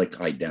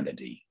Catholic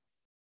identity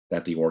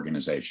that the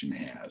organization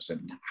has,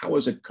 and how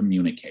is it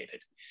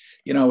communicated?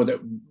 You know,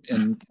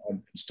 and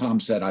as Tom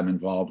said, I'm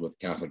involved with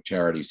Catholic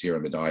Charities here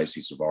in the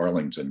Diocese of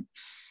Arlington,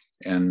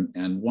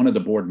 and one of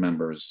the board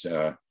members,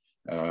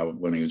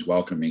 when he was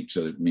welcoming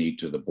me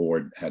to the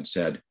board, had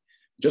said,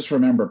 "Just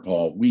remember,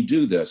 Paul, we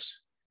do this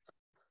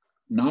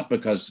not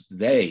because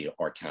they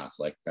are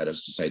Catholic, that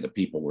is to say, the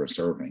people we're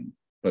serving,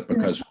 but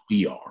because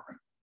we are."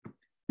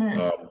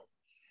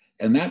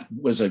 And that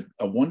was a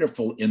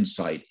wonderful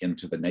insight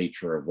into the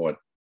nature of what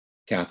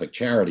Catholic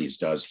Charities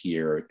does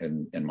here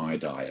in my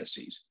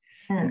diocese.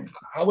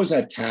 How was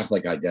that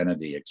Catholic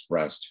identity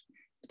expressed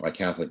by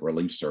Catholic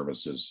Relief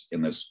Services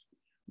in this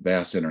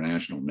vast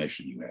international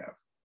mission you have?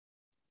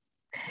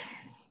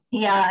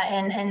 Yeah,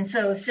 and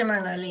so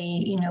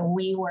similarly, you know,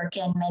 we work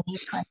in many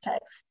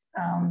contexts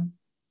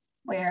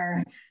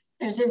where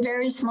there's a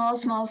very small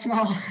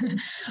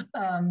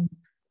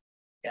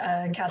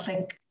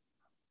Catholic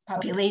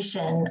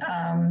population.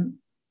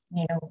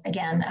 You know,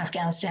 again,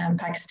 Afghanistan,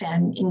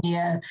 Pakistan,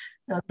 India,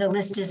 the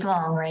list is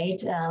long, right?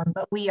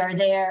 But we are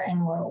there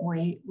and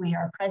we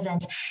are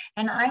present.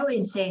 And I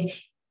would say,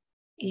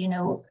 you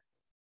know,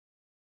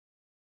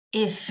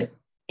 if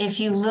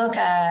you look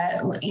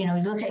at, you know,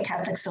 look at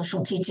Catholic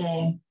social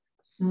teaching,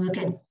 look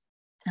at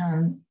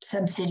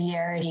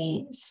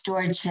subsidiarity,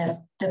 stewardship,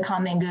 the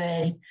common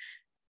good,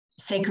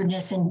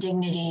 sacredness and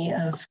dignity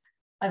of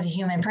the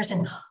human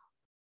person,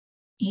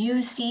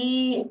 you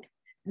see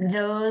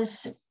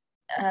those,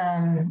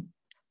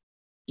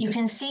 you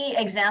can see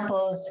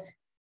examples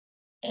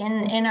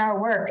in our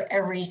work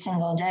every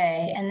single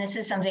day. And this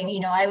is something, you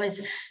know, I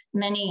was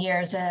many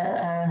years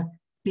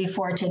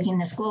before taking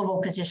this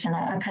global position,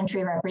 a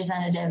country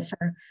representative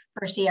for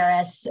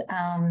CRS,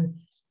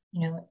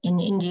 you know, in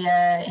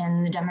India,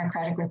 in the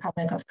Democratic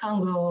Republic of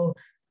Congo.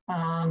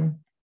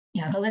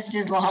 Yeah, the list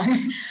is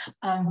long.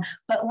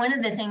 But one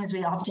of the things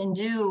we often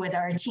do with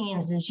our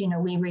teams is, you know,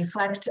 we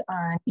reflect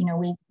on, you know,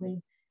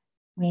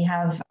 we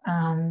have,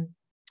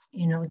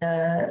 you know,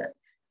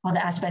 all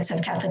the aspects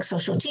of Catholic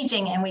social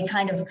teaching, and we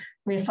kind of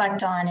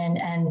reflect on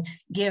and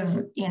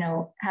give, you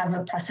know, have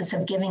a process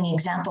of giving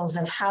examples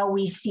of how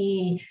we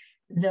see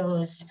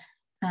those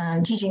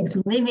teachings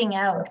living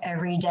out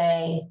every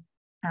day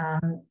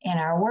in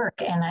our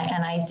work. And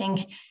I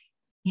think,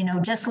 you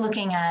know, just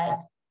looking at,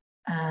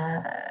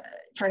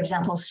 for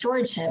example,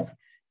 stewardship,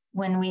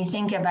 when we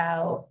think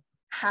about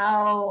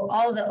how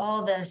all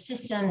the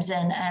systems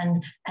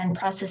and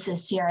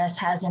processes CRS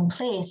has in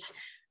place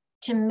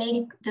to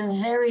make the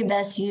very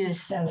best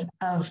use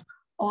of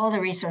all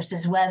the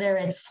resources, whether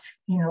it's,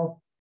 you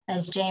know,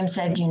 as James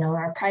said, you know,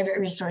 our private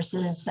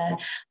resources,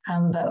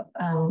 but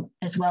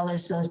as well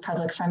as those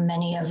public from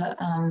many of,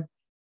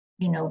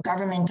 you know,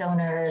 government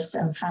donors,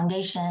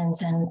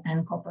 foundations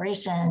and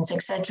corporations,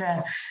 et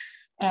cetera.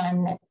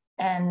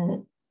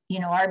 And, you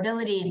know, our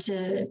ability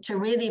to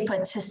really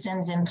put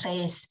systems in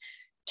place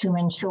to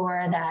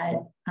ensure that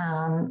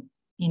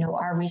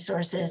our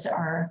resources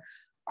are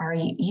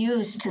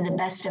used to the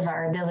best of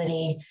our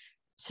ability.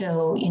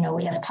 So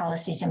we have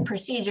policies and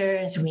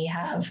procedures. We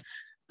have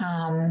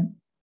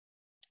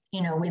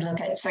we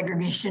look at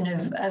segregation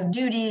of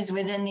duties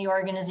within the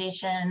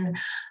organization.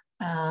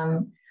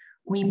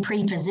 We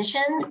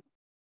pre-position.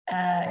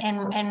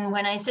 And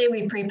when I say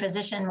we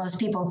pre-position, most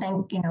people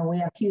think, we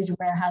have huge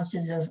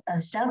warehouses of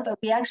stuff, but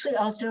we actually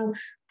also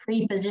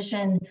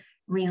pre-position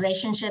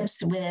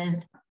relationships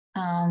with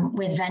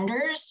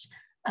vendors,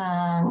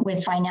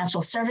 with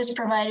financial service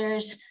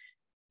providers,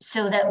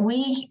 so that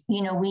we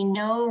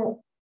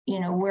know,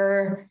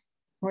 we're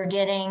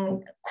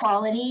getting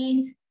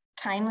quality,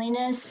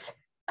 timeliness,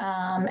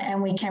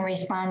 and we can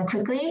respond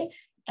quickly.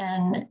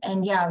 And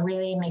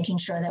really making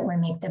sure that we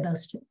make the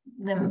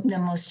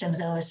most of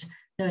those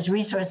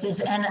resources.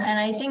 And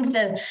I think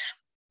the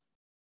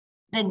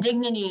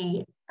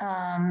dignity,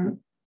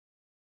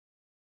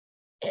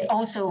 it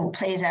also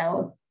plays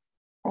out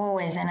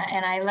always. And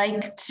I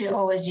like to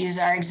always use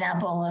our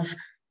example of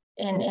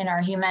in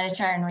our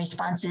humanitarian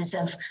responses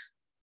of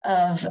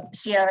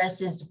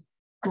CRS's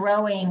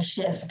growing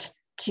shift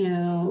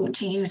to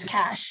use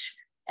cash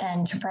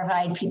and to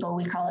provide people,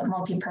 we call it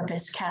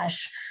multi-purpose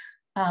cash,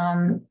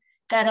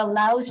 that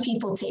allows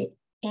people to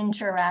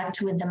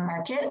interact with the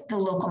market, the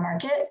local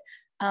market,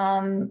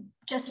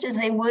 just as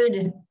they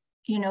would,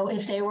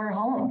 if they were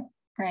home,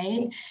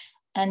 right?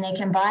 And they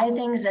can buy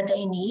things that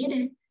they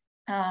need.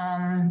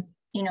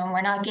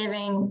 We're not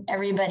giving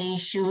everybody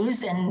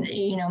shoes and,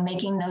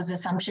 making those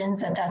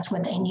assumptions that that's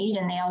what they need.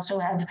 And they also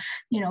have,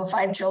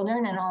 5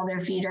 children and all their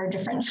feet are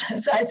different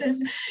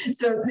sizes.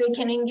 So they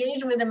can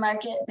engage with the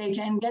market, they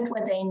can get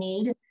what they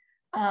need.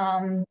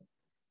 And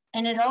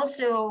it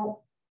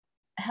also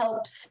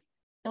helps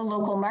the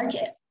local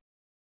market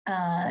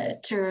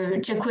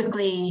to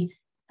quickly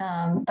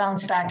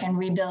bounce back and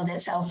rebuild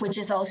itself, which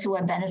is also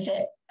a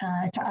benefit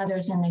to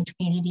others in the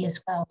community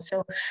as well.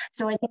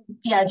 So I think,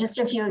 just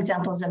a few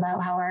examples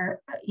about how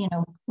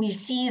we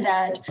see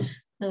that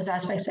those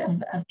aspects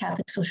of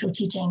Catholic social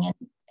teaching and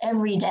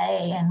every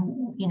day,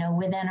 and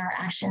within our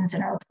actions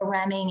and our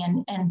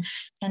programming,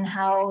 and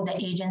how the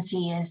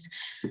agency is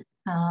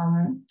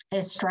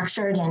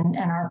structured, and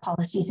our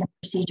policies and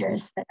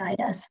procedures that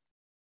guide us.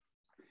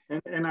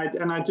 And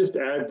I just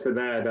add to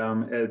that,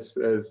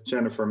 as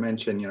Jennifer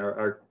mentioned,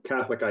 our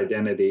Catholic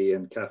identity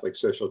and Catholic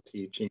social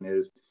teaching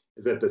is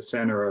at the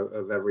center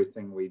of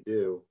everything we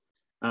do,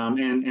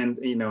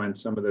 and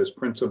some of those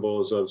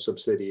principles of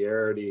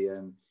subsidiarity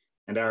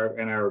and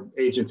our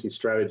agency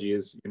strategy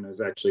is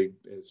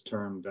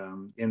termed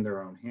in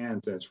their own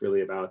hands, and it's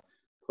really about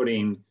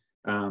putting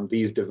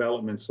these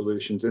development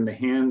solutions in the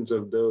hands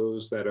of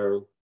those that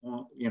are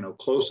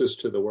closest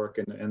to the work,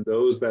 and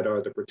those that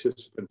are the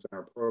participants in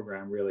our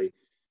program, really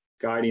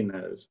guiding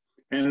those.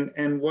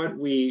 And what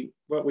we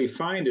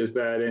find is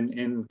that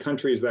in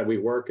countries that we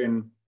work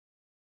in,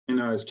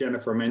 as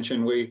Jennifer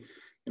mentioned, we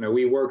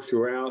work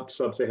throughout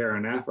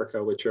sub-Saharan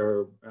Africa, which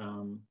are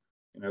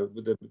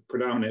the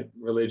predominant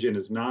religion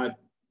is not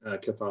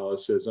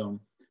Catholicism,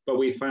 but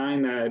we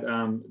find that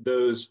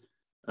those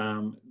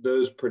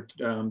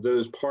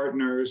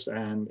partners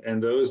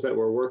and those that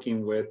we're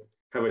working with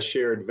have a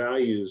shared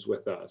values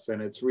with us.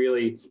 And it's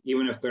really,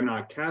 even if they're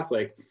not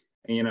Catholic,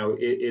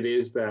 it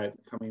is that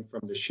coming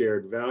from the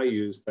shared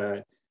values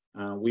that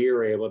we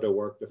are able to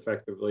work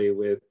effectively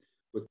with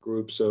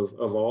groups of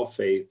all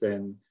faith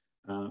and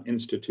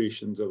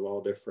institutions of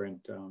all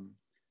different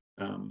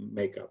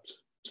makeups.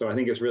 So I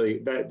think it's really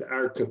that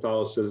our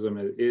Catholicism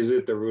is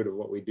at the root of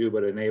what we do,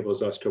 but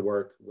enables us to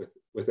work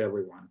with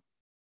everyone.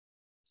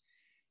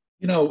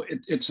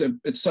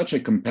 It's such a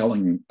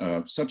compelling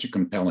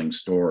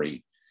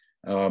story.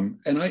 And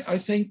I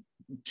think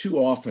too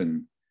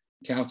often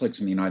Catholics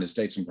in the United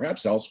States, and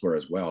perhaps elsewhere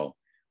as well,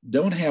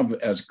 don't have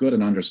as good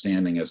an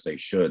understanding as they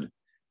should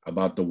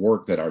about the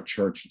work that our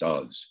church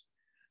does.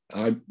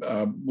 I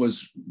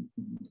was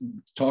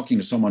talking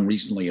to someone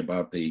recently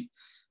about the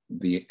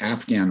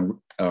Afghan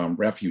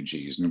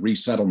refugees and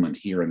resettlement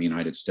here in the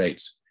United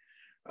States.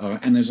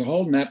 And there's a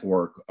whole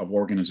network of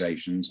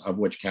organizations, of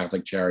which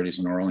Catholic Charities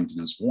in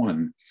Arlington is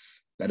one,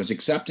 that is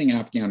accepting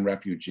Afghan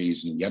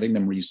refugees and getting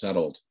them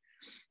resettled.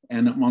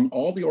 And among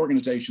all the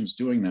organizations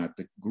doing that,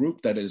 the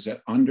group that is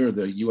under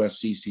the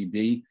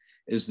USCCB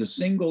is the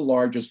single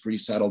largest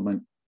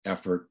resettlement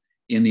effort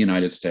in the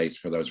United States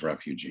for those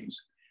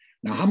refugees.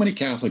 Now, how many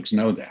Catholics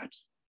know that?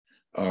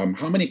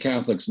 How many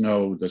Catholics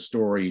know the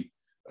story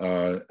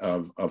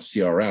of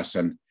CRS?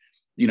 And,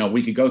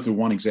 we could go through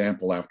one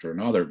example after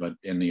another, but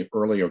in the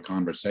earlier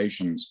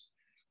conversations,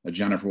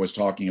 Jennifer was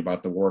talking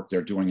about the work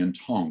they're doing in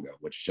Tonga,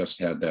 which just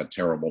had that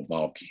terrible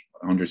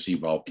undersea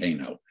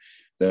volcano.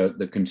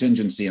 The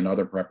contingency and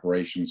other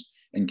preparations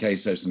in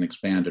case there's an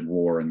expanded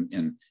war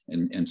in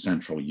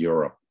Central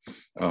Europe.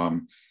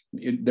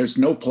 There's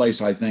no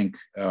place, I think,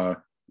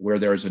 where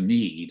there's a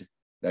need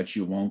that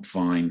you won't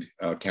find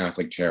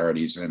Catholic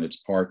Charities and its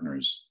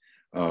partners.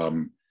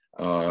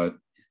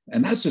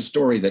 And that's a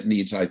story that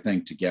needs, I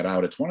think, to get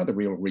out. It's one of the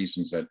real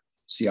reasons that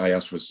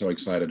CIS was so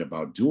excited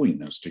about doing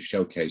this to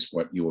showcase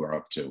what you were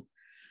up to.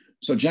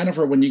 So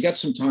Jennifer, when you get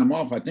some time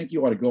off, I think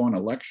you ought to go on a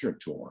lecture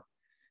tour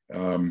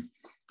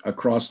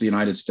across the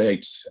United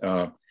States.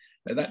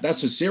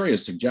 That's a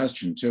serious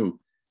suggestion too.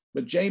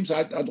 But James,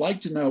 I'd like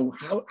to know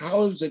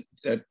how is it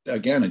that,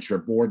 again, at your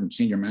board and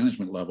senior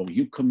management level,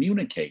 you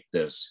communicate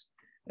this?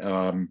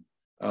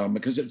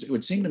 Because it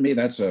would seem to me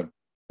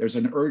there's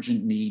an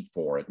urgent need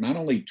for it, not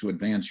only to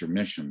advance your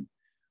mission,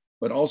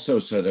 but also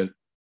so that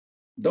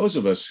those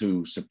of us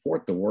who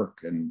support the work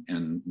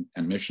and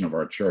mission of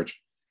our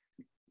church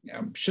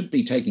should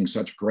be taking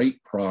such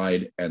great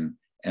pride and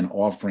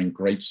offering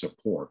great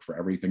support for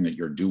everything that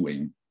you're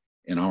doing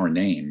in our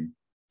name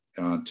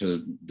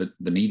to the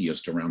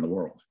neediest around the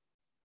world.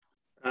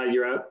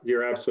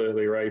 You're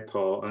absolutely right,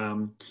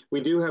 Paul.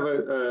 We do have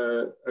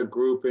a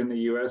group in the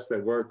U.S.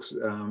 that works.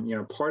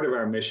 Part of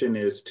our mission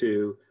is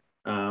to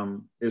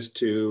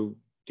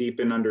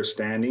deepen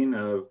understanding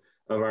of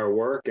our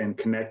work and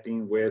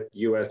connecting with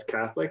U.S.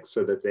 Catholics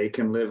so that they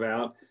can live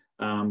out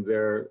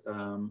their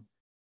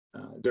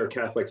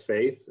Catholic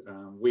faith.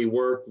 We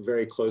work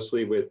very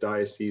closely with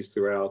dioceses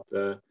throughout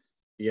the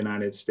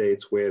United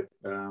States, with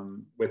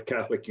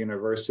Catholic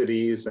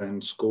universities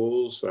and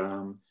schools,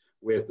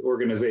 with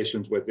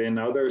organizations within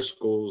other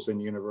schools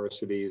and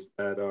universities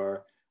that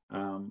are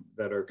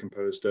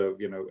composed of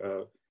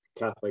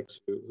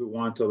Catholics who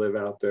want to live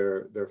out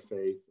their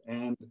faith.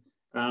 And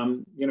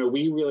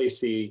we really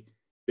see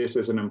this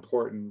as an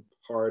important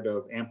part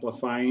of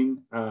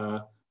amplifying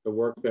the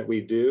work that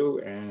we do,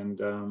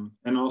 and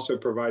also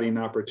providing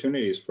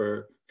opportunities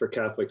for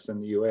Catholics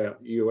in the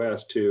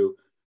U.S. to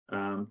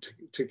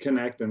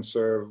connect and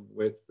serve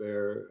with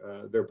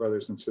their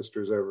brothers and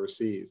sisters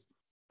overseas.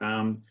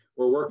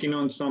 We're working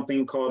on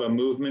something called a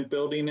movement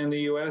building in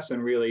the U.S.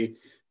 and really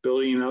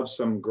building up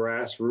some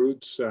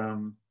grassroots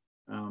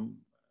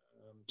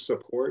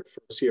support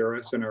for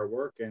CRS in our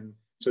work, and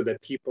so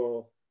that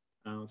people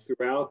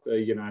throughout the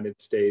United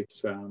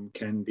States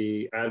can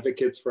be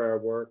advocates for our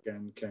work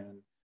and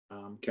can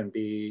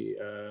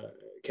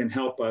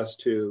help us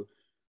to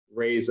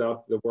raise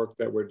up the work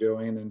that we're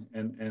doing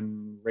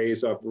and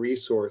raise up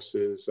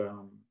resources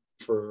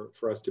for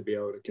us to be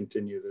able to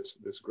continue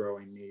this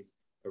growing need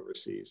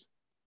overseas.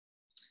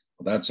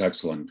 Well, that's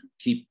excellent.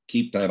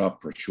 Keep that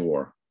up for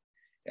sure.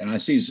 And I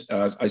see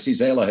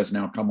Zayla has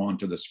now come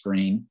onto the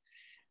screen.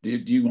 Do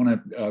you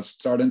want to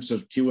start into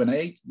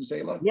Q&A,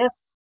 Zayla? Yes,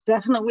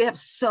 definitely. We have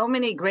so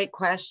many great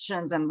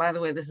questions. And by the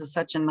way, this is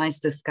such a nice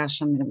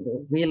discussion.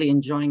 We're really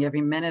enjoying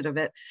every minute of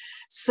it.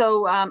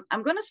 So I'm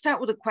going to start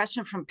with a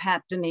question from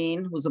Pat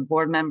Deneen, who's a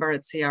board member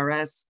at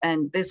CRS.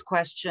 And this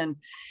question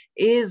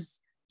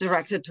is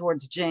directed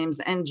towards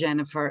James and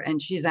Jennifer.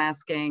 And she's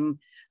asking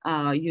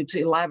you to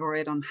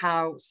elaborate on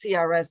how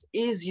CRS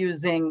is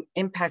using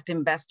impact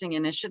investing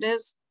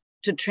initiatives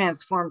to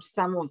transform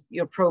some of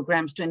your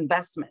programs to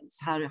investments,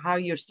 how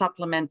you're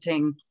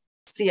supplementing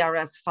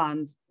CRS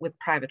funds with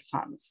private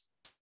funds.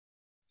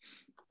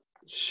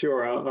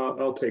 Sure,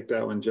 I'll take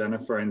that one,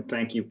 Jennifer, and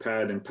thank you,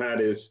 Pat. And Pat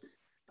is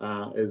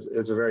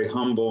a very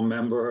humble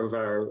member of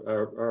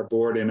our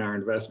board and our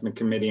investment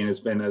committee, and has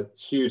been a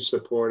huge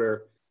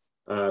supporter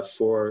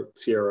for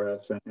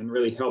CRS and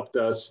really helped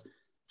us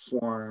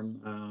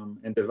form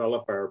and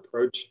develop our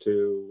approach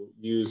to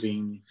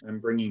using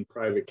and bringing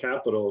private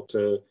capital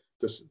to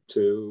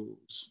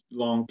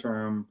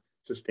long-term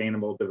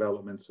sustainable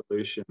development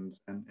solutions.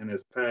 And as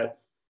Pat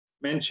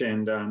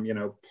mentioned,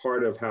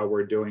 part of how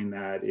we're doing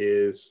that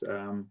is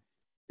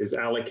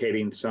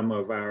allocating some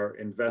of our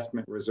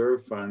investment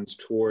reserve funds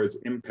towards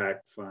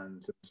impact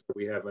funds. And so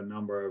we have a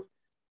number of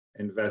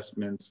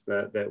investments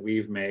that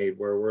we've made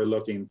where we're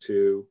looking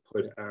to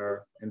put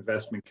our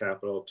investment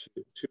capital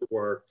to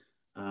work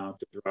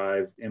to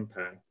drive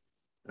impact.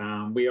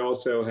 We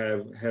also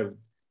have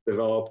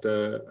developed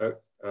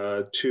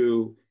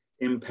two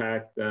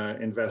impact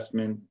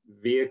investment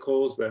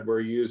vehicles that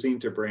we're using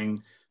to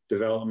bring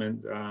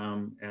development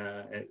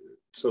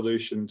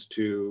solutions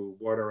to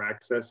water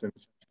access in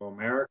Central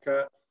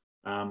America,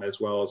 as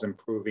well as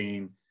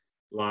improving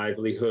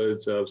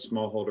livelihoods of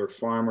smallholder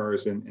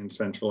farmers in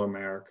Central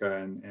America.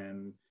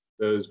 And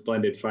those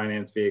blended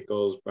finance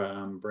vehicles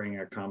bring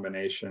a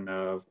combination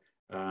of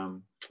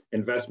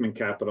investment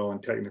capital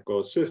and technical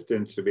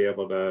assistance to be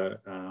able to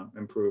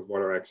improve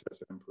water access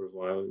and improve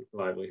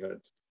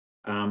livelihoods.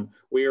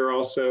 We are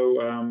also,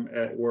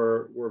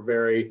 we're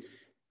very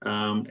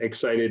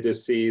excited to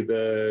see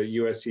the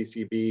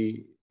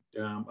USCCB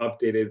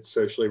updated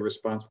socially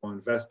responsible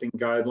investing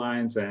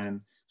guidelines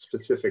and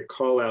specific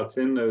callouts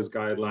in those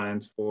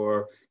guidelines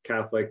for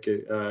Catholic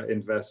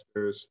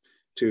investors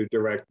to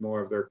direct more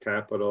of their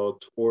capital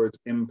towards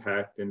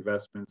impact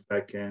investments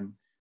that can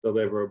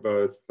deliver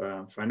both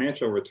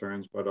financial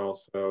returns, but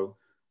also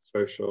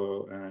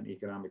social and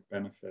economic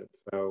benefits.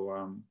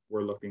 So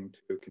we're looking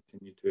to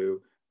continue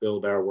to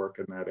build our work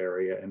in that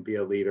area and be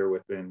a leader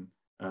within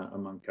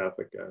among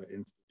Catholic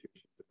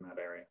institutions in that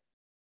area.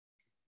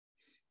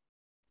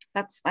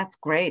 That's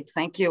great,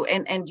 thank you.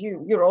 And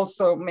you're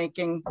also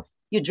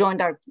you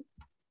joined our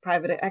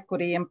private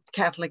equity and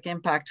Catholic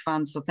impact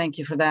fund. So thank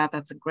you for that.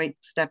 That's a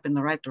great step in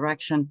the right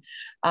direction.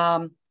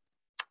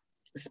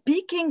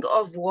 Speaking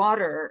of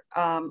water,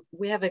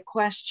 we have a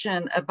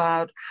question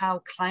about how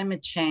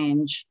climate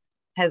change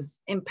has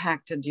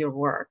impacted your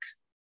work.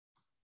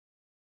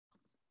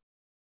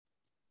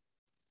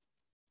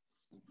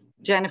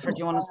 Jennifer, do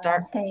you want to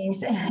start?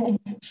 Thanks.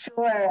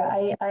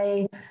 Sure.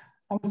 I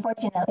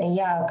unfortunately,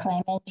 yeah,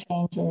 climate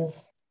change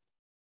is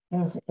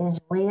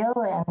real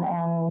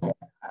and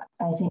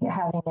I think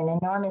having an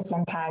enormous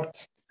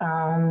impact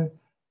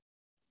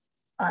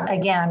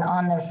again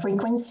on the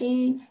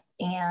frequency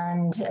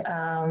and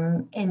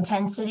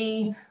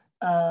intensity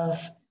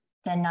of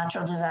the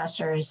natural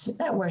disasters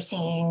that we're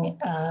seeing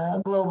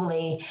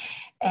globally,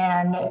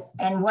 and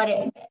what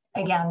it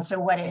again. So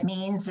what it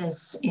means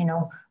is, you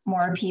know,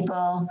 more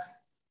people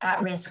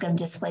at risk of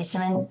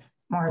displacement,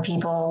 more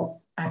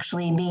people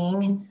actually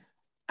being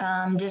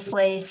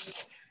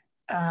displaced,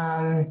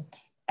 and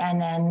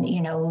then,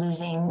 you know,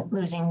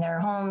 losing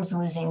their homes,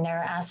 losing their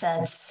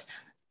assets.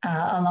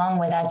 Along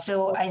with that.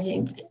 So I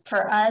think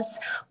for us,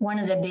 one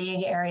of the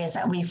big areas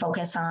that we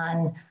focus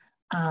on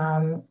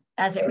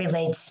as it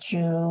relates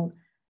to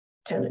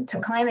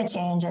climate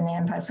change and the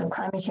impacts of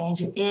climate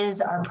change is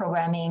our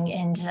programming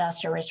in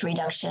disaster risk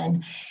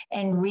reduction,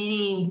 and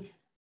really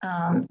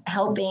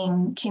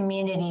helping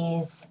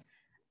communities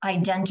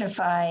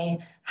identify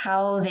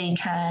how they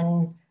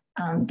can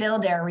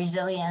build their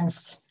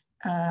resilience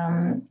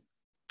to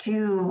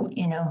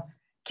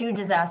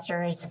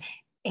disasters,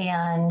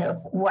 and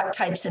what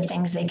types of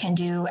things they can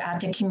do at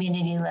the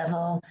community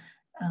level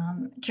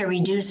to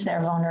reduce their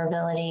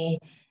vulnerability.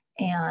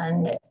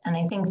 And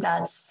I think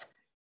that's,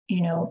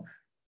 you know,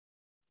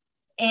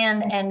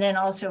 and then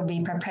also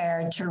be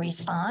prepared to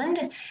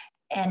respond.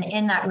 And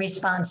in that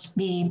response,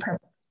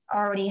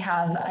 already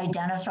have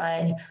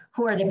identified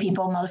who are the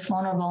people most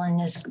vulnerable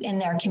in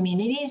their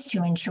communities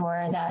to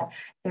ensure that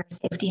their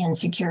safety and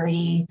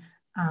security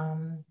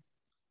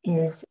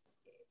is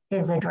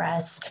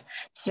addressed.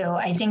 So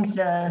I think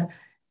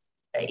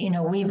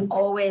we've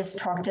always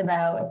talked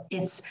about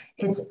it's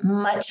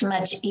much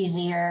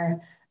easier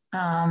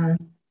and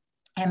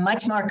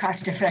much more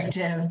cost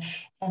effective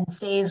and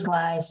saves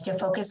lives to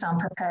focus on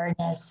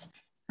preparedness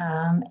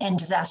and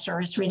disaster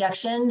risk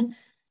reduction.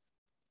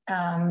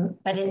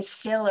 But it's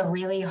still a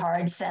really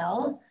hard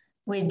sell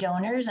with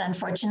donors,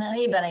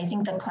 unfortunately. But I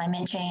think the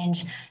climate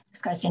change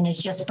discussion is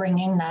just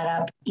bringing that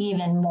up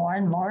even more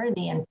and more,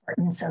 the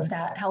importance of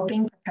that,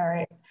 helping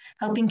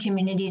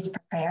communities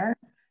prepare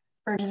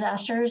for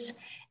disasters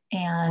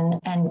and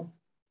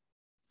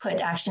put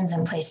actions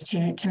in place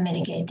to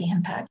mitigate the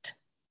impact.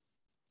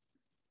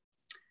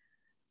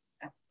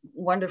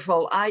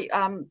 Wonderful.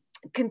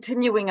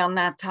 Continuing on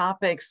that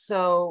topic,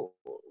 so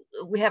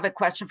we have a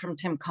question from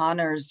Tim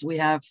Connors.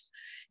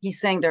 He's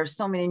saying there are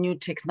so many new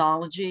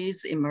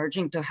technologies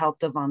emerging to help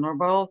the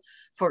vulnerable.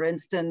 For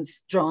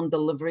instance, drone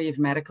delivery of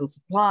medical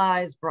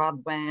supplies,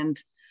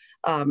 broadband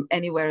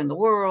anywhere in the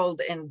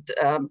world, and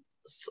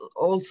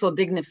also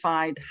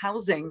dignified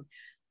housing.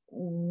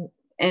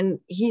 And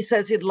he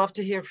says he'd love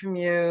to hear from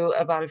you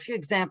about a few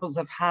examples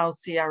of how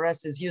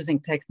CRS is using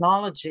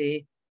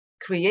technology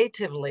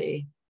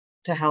creatively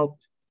to help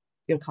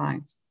your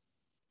clients.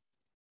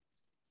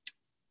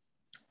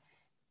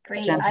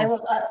 Great.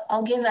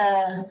 I'll give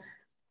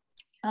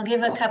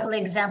a couple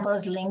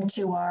examples linked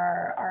to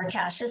our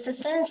cash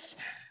assistance.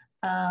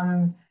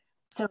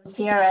 So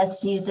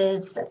CRS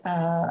uses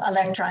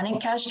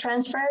electronic cash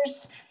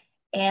transfers,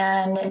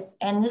 and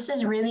this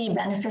is really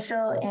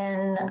beneficial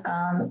in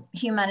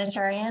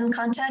humanitarian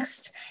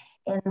context,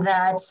 in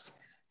that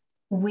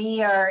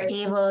we are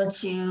able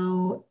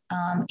to,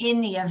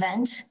 in the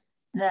event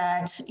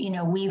that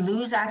we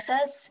lose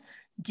access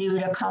due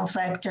to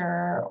conflict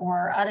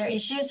or other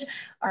issues,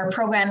 our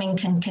programming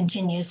can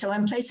continue. So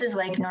in places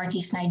like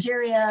Northeast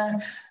Nigeria,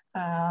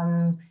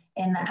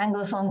 in the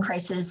Anglophone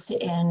crisis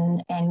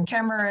in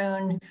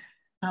Cameroon,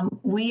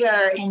 we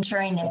are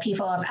ensuring that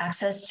people have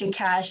access to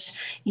cash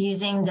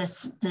using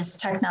this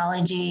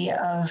technology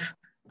of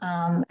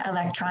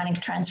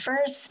electronic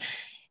transfers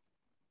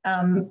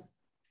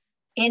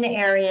in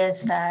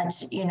areas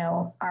that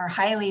are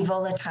highly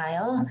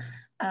volatile.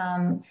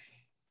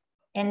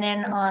 And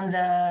then on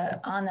the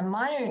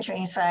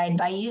monitoring side,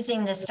 by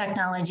using this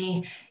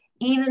technology,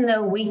 even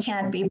though we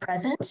can't be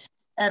present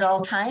at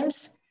all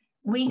times,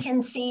 we can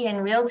see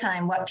in real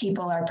time what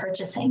people are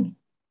purchasing.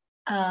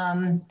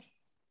 And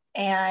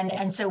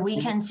so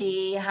we can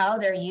see how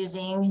they're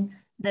using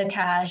the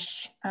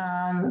cash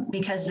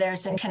because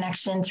there's a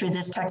connection through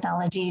this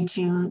technology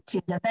to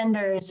the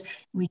vendors.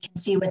 We can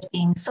see what's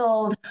being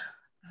sold,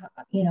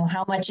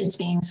 how much it's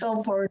being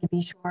sold for, to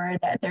be sure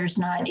that there's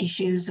not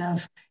issues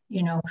of,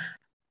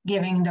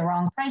 giving the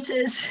wrong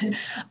prices.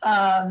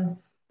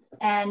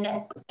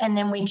 And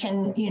then we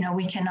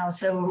can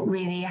also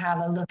really have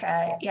a look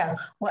at,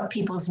 what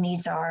people's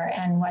needs are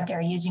and what they're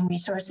using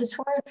resources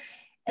for.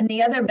 And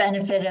the other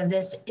benefit of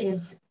this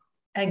is,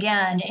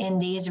 again, in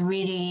these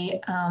really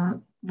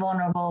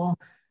vulnerable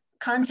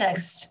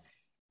contexts,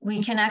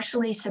 we can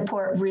actually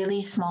support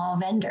really small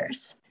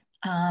vendors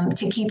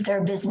to keep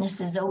their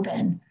businesses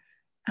open,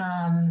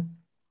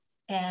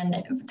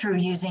 and through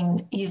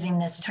using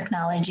this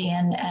technology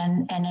and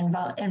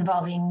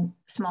involving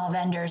small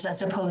vendors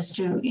as opposed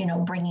to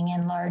bringing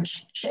in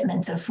large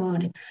shipments of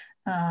food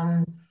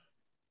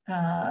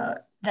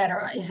that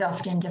is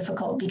often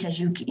difficult because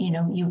you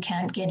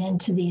can't get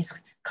into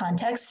these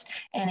contexts.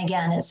 And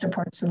again, it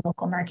supports the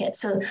local market.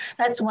 So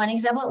that's one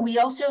example. We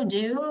also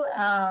do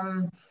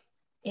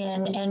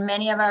in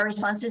many of our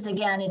responses,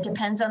 again, it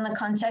depends on the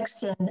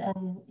context,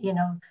 and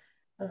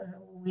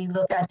we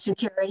look at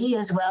security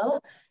as well.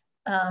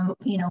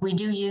 We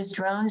do use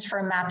drones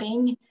for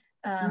mapping,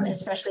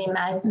 especially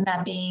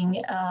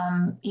mapping,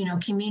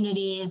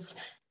 communities,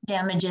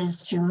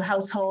 damages to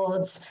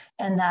households,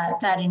 and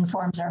that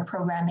informs our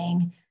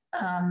programming.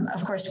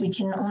 Of course, we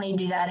can only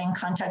do that in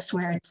contexts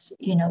where it's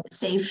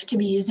safe to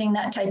be using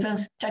that type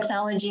of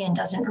technology and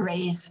doesn't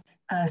raise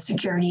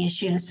security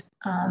issues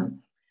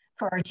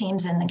for our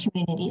teams and the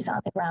communities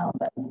on the ground.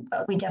 But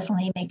we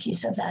definitely make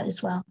use of that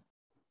as well.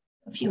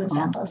 A few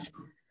examples.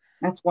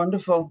 That's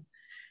wonderful.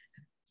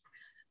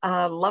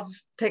 Love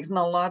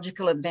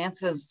technological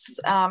advances.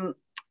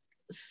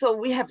 So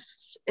we have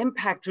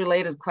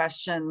impact-related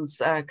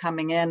questions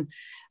coming in.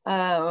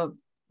 Are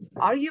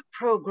your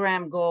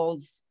program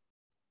goals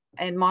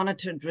and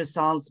monitored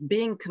results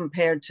being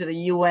compared to the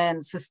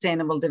UN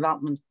Sustainable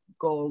Development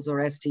Goals, or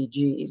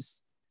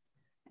SDGs?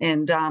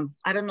 And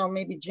I don't know,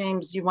 maybe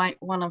James, you might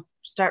want to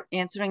start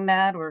answering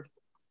that, or?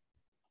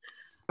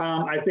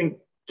 I think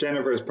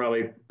Jennifer is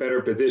probably better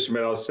positioned,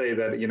 but I'll say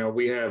that,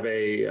 we have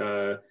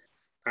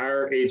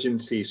our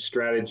agency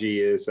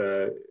strategy is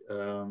that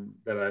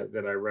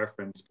I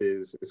referenced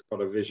is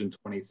called a Vision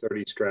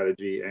 2030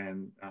 strategy,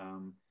 and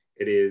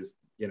it is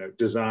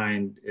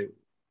designed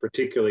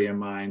particularly in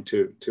mind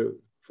for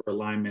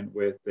alignment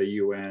with the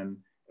UN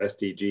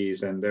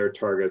SDGs and their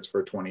targets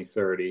for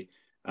 2030.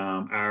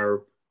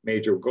 Our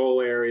major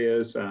goal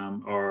areas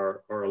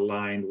are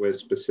aligned with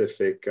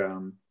specific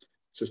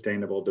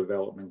sustainable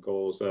development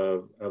goals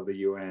of the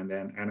UN,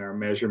 and our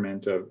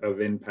measurement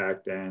of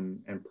impact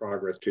and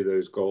progress to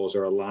those goals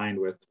are aligned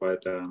with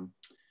what the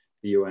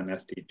UN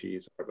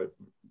SDGs are. But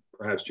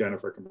perhaps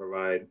Jennifer can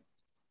provide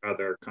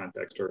other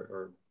context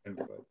or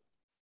input.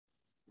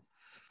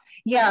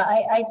 Yeah,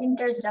 I think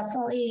there's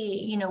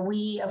definitely,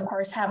 we of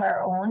course have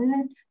our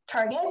own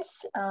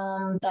targets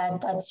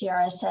that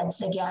CRS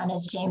sets, again,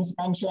 as James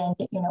mentioned,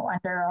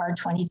 under our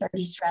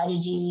 2030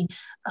 strategy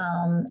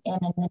and in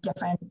the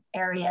different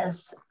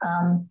areas.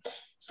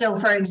 So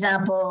for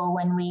example,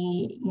 when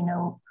we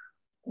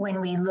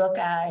look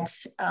at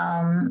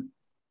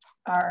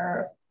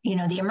our,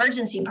 the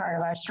emergency part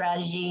of our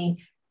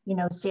strategy,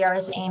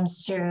 CRS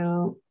aims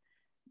to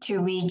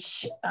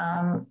reach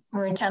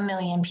over 10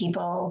 million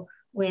people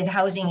with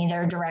housing,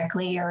 either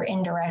directly or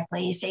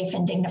indirectly, safe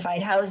and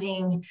dignified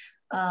housing.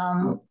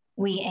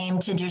 We aim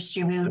to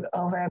distribute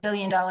over $1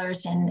 billion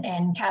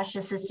in cash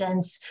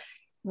assistance.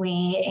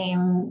 We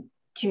aim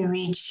to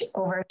reach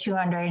over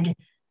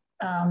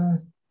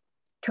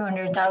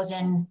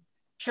 200,000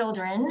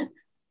 children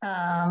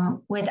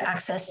with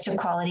access to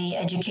quality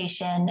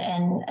education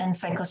and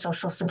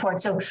psychosocial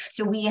support. So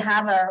we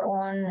have our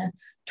own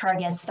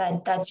targets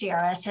that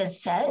CRS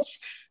has set.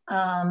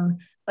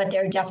 But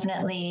they're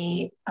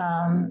definitely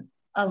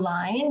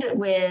aligned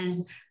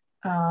with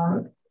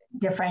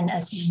different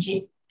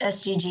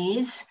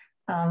SDGs,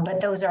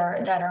 but those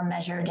that are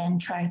measured and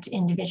tracked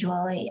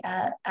individually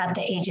at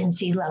the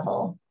agency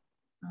level.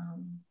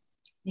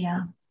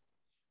 Yeah.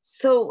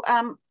 So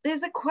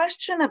there's a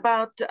question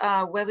about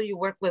whether you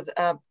work with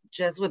a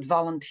Jesuit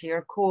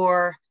volunteer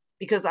corps,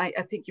 because I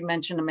think you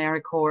mentioned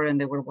AmeriCorps, and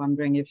they were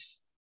wondering if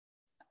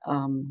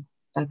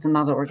that's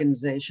another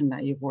organization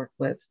that you've worked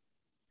with.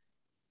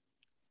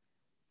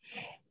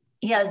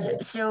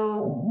 Yes,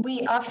 so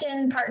we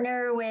often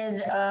partner with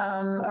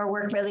or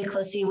work really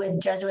closely with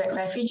Jesuit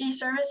refugee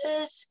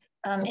services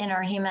in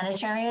our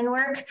humanitarian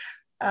work.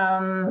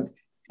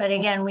 But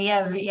again, we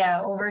have,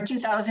 over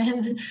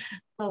 2,000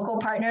 local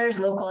partners,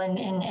 local and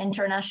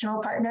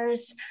international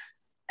partners.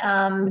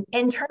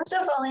 In terms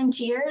of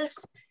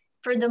volunteers,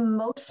 for the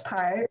most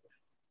part,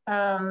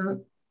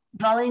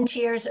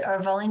 volunteers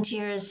are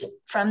volunteers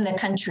from the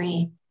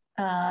country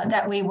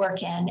that we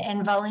work in,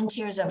 and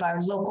volunteers of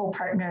our local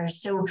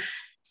partners. And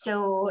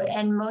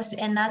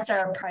that's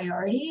our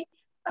priority,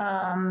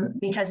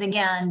 because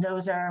again,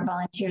 those are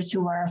volunteers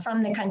who are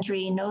from the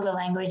country, know the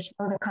language,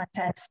 know the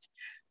context,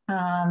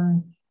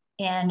 and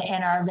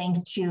are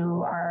linked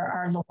to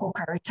our local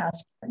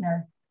Caritas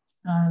partner.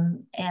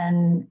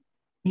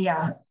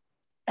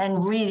 And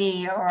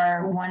really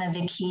are one of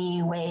the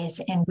key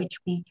ways in which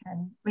we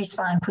can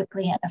respond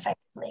quickly and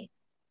effectively.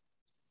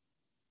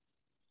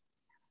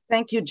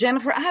 Thank you,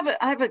 Jennifer. I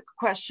have a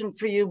question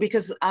for you,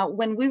 because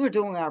when we were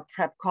doing our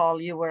prep call,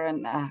 you were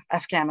in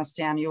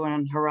Afghanistan, you were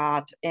in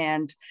Herat,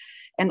 and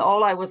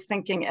all I was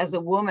thinking as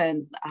a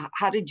woman,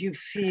 how did you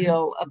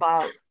feel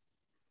about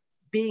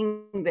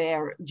being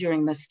there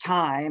during this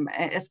time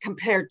as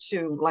compared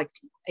to like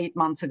 8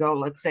 months ago,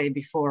 let's say,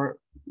 before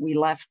we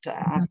left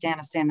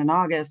Afghanistan in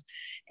August?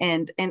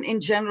 And in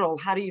general,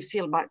 how do you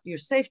feel about your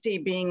safety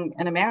being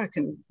an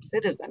American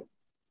citizen?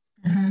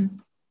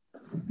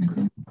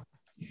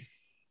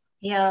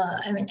 Yeah,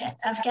 I mean,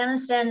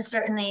 Afghanistan is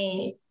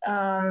certainly,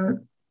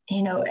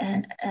 you know,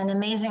 an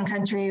amazing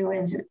country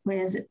with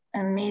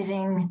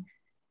amazing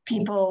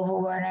people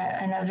who are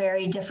in a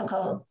very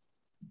difficult,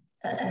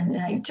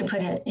 like to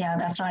put it, yeah,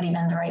 that's not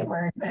even the right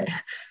word, but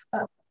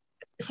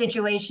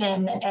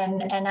situation.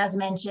 And as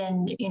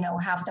mentioned, you know,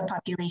 half the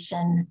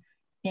population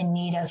in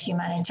need of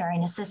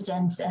humanitarian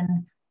assistance.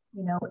 And,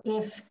 you know,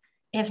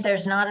 if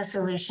there's not a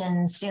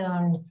solution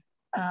soon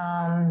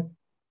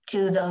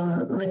to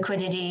the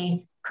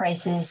liquidity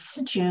crisis,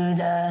 to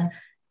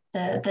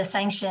the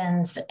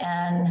sanctions,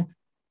 and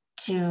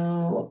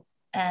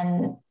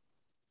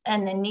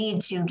the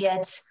need to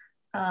get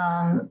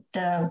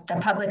the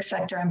public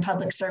sector and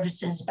public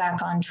services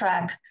back on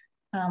track,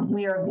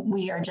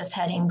 we are just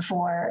heading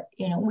for,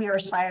 you know, we are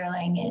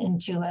spiraling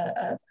into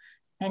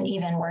an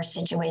even worse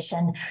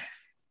situation.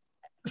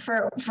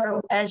 For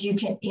as you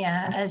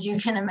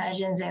can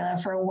imagine,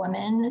 Zayla, for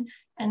women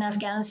in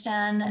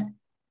Afghanistan,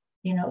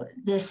 you know,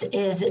 this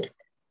is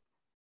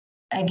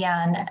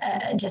again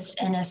just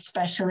an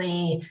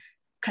especially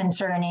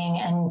concerning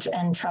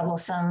and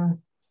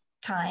troublesome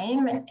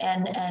time.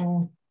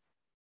 And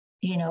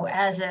you know,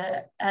 as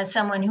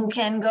someone who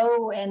can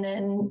go and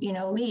then, you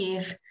know,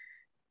 leave,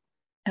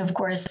 of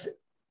course,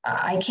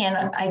 I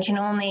can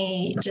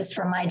only, just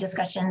from my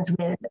discussions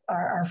with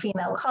our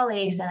female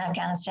colleagues in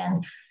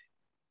Afghanistan,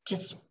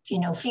 just, you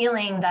know,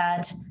 feeling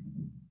that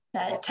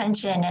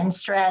tension and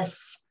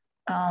stress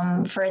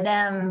for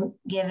them,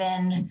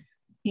 given,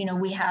 you know,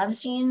 we have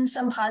seen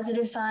some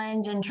positive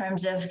signs in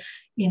terms of,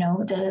 you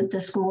know, the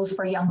schools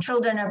for young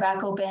children are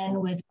back open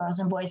with girls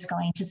and boys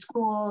going to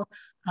school.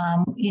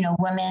 You know,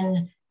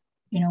 women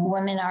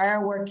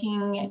are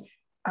working,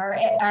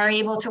 are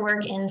able to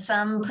work in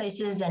some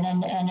places and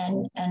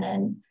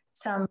in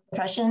some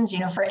professions. You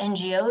know, for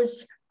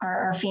NGOs,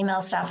 our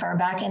female staff are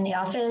back in the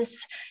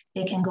office.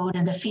 They can go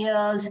to the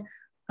field.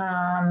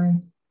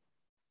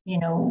 You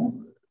know,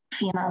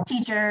 female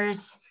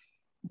teachers.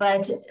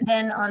 But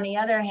then on the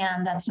other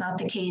hand, that's not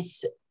the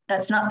case.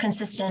 That's not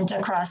consistent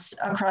across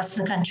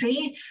the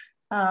country.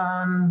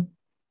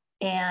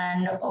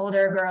 And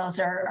older girls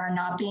are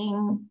not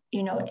being,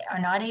 you know, are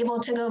not able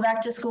to go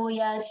back to school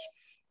yet.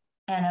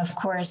 And of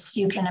course,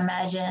 you can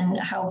imagine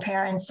how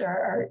parents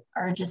are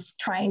just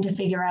trying to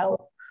figure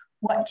out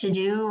what to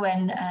do,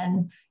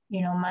 and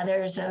you know,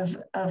 mothers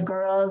of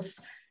girls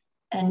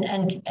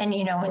and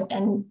you know,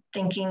 and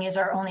thinking, is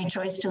our only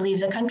choice to leave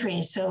the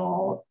country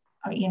so,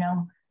 you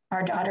know,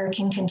 our daughter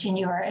can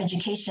continue our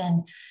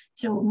education.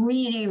 So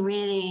really,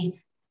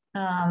 really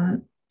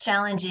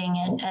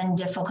challenging and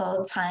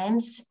difficult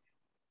times.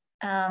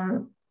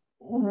 You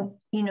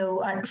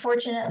know,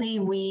 unfortunately,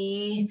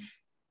 we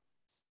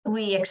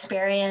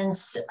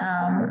experience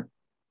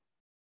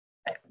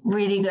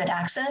really good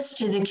access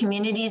to the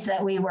communities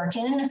that we work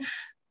in.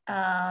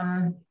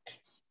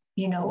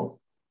 You know,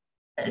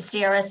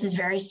 CRS is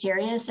very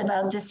serious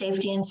about the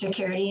safety and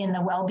security and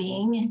the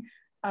well-being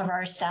of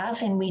our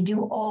staff, and we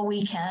do all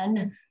we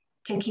can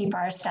to keep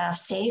our staff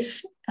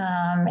safe.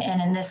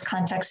 And in this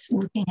context,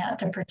 looking at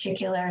the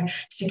particular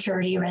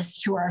security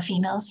risks to our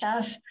female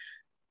staff.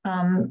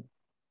 But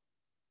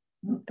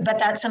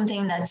that's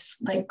something that's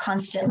like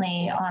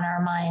constantly on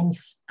our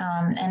minds,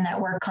 and that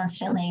we're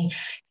constantly,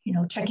 you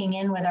know, checking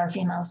in with our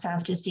female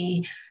staff to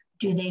see,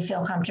 do they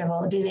feel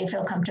comfortable? Do they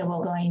feel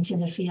comfortable going to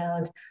the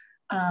field?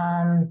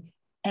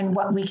 And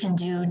what we can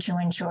do to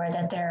ensure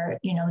that their,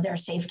 you know, their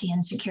safety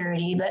and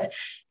security. But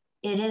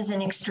it is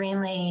an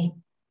extremely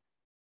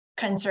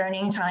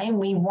concerning time.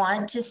 We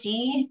want to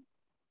see,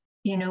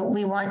 you know,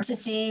 we want to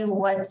see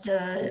what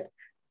the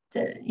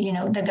you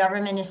know, the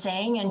government is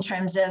saying in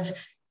terms of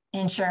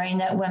ensuring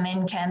that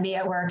women can be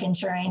at work,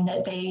 ensuring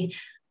that they,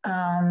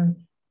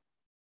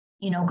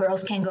 you know,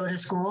 girls can go to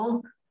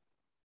school.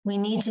 We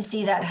need to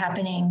see that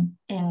happening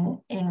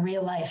in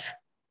real life,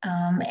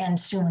 and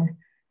soon.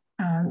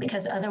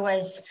 Because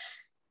otherwise,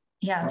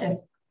 yeah,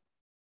 the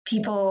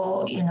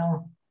people, you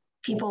know,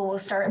 people will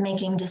start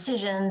making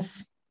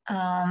decisions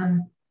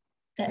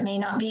that may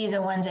not be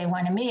the ones they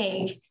want to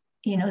make.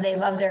 You know, they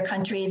love their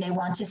country, they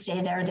want to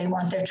stay there, they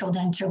want their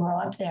children to grow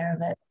up there,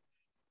 but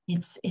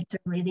it's a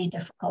really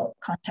difficult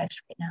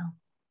context right now.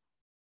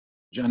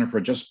 Jennifer,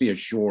 just be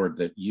assured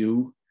that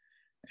you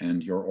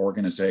and your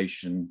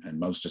organization, and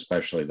most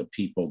especially the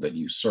people that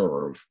you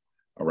serve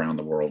around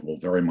the world, will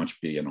very much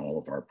be in all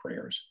of our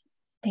prayers.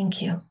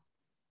 Thank you.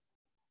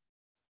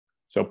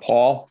 So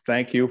Paul,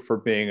 thank you for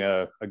being,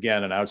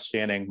 again, an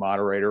outstanding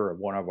moderator of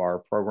one of our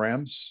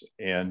programs.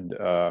 And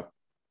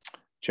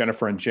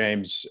Jennifer and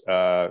James,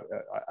 I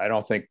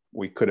don't think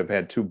we could have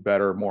had two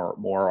better,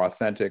 more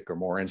authentic or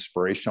more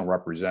inspirational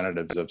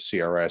representatives of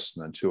CRS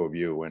than the two of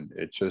you. And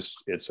it's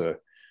a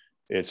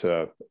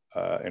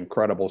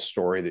incredible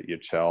story that you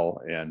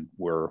tell. And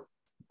we're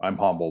I'm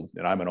humbled,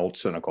 and I'm an old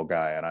cynical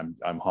guy, and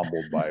I'm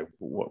humbled by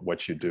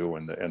what you do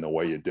and the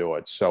way you do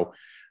it. So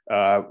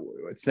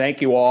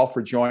thank you all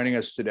for joining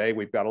us today.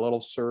 We've got a little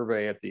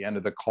survey at the end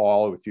of the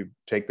call. If you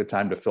take the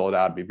time to fill it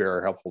out, it'd be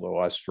very helpful to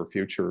us for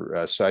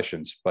future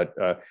sessions. But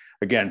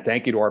again,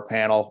 thank you to our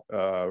panel,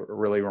 a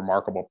really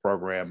remarkable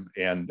program,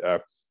 and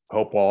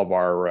hope all of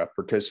our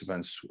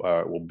participants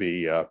will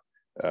be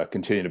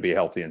continue to be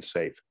healthy and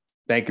safe.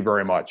 Thank you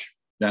very much.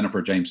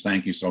 Jennifer, James,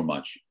 thank you so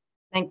much.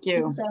 Thank you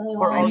Thanks,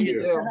 for all Thank you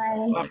you.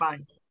 do. Bye-bye. Bye-bye.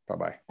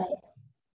 Bye-bye. Bye.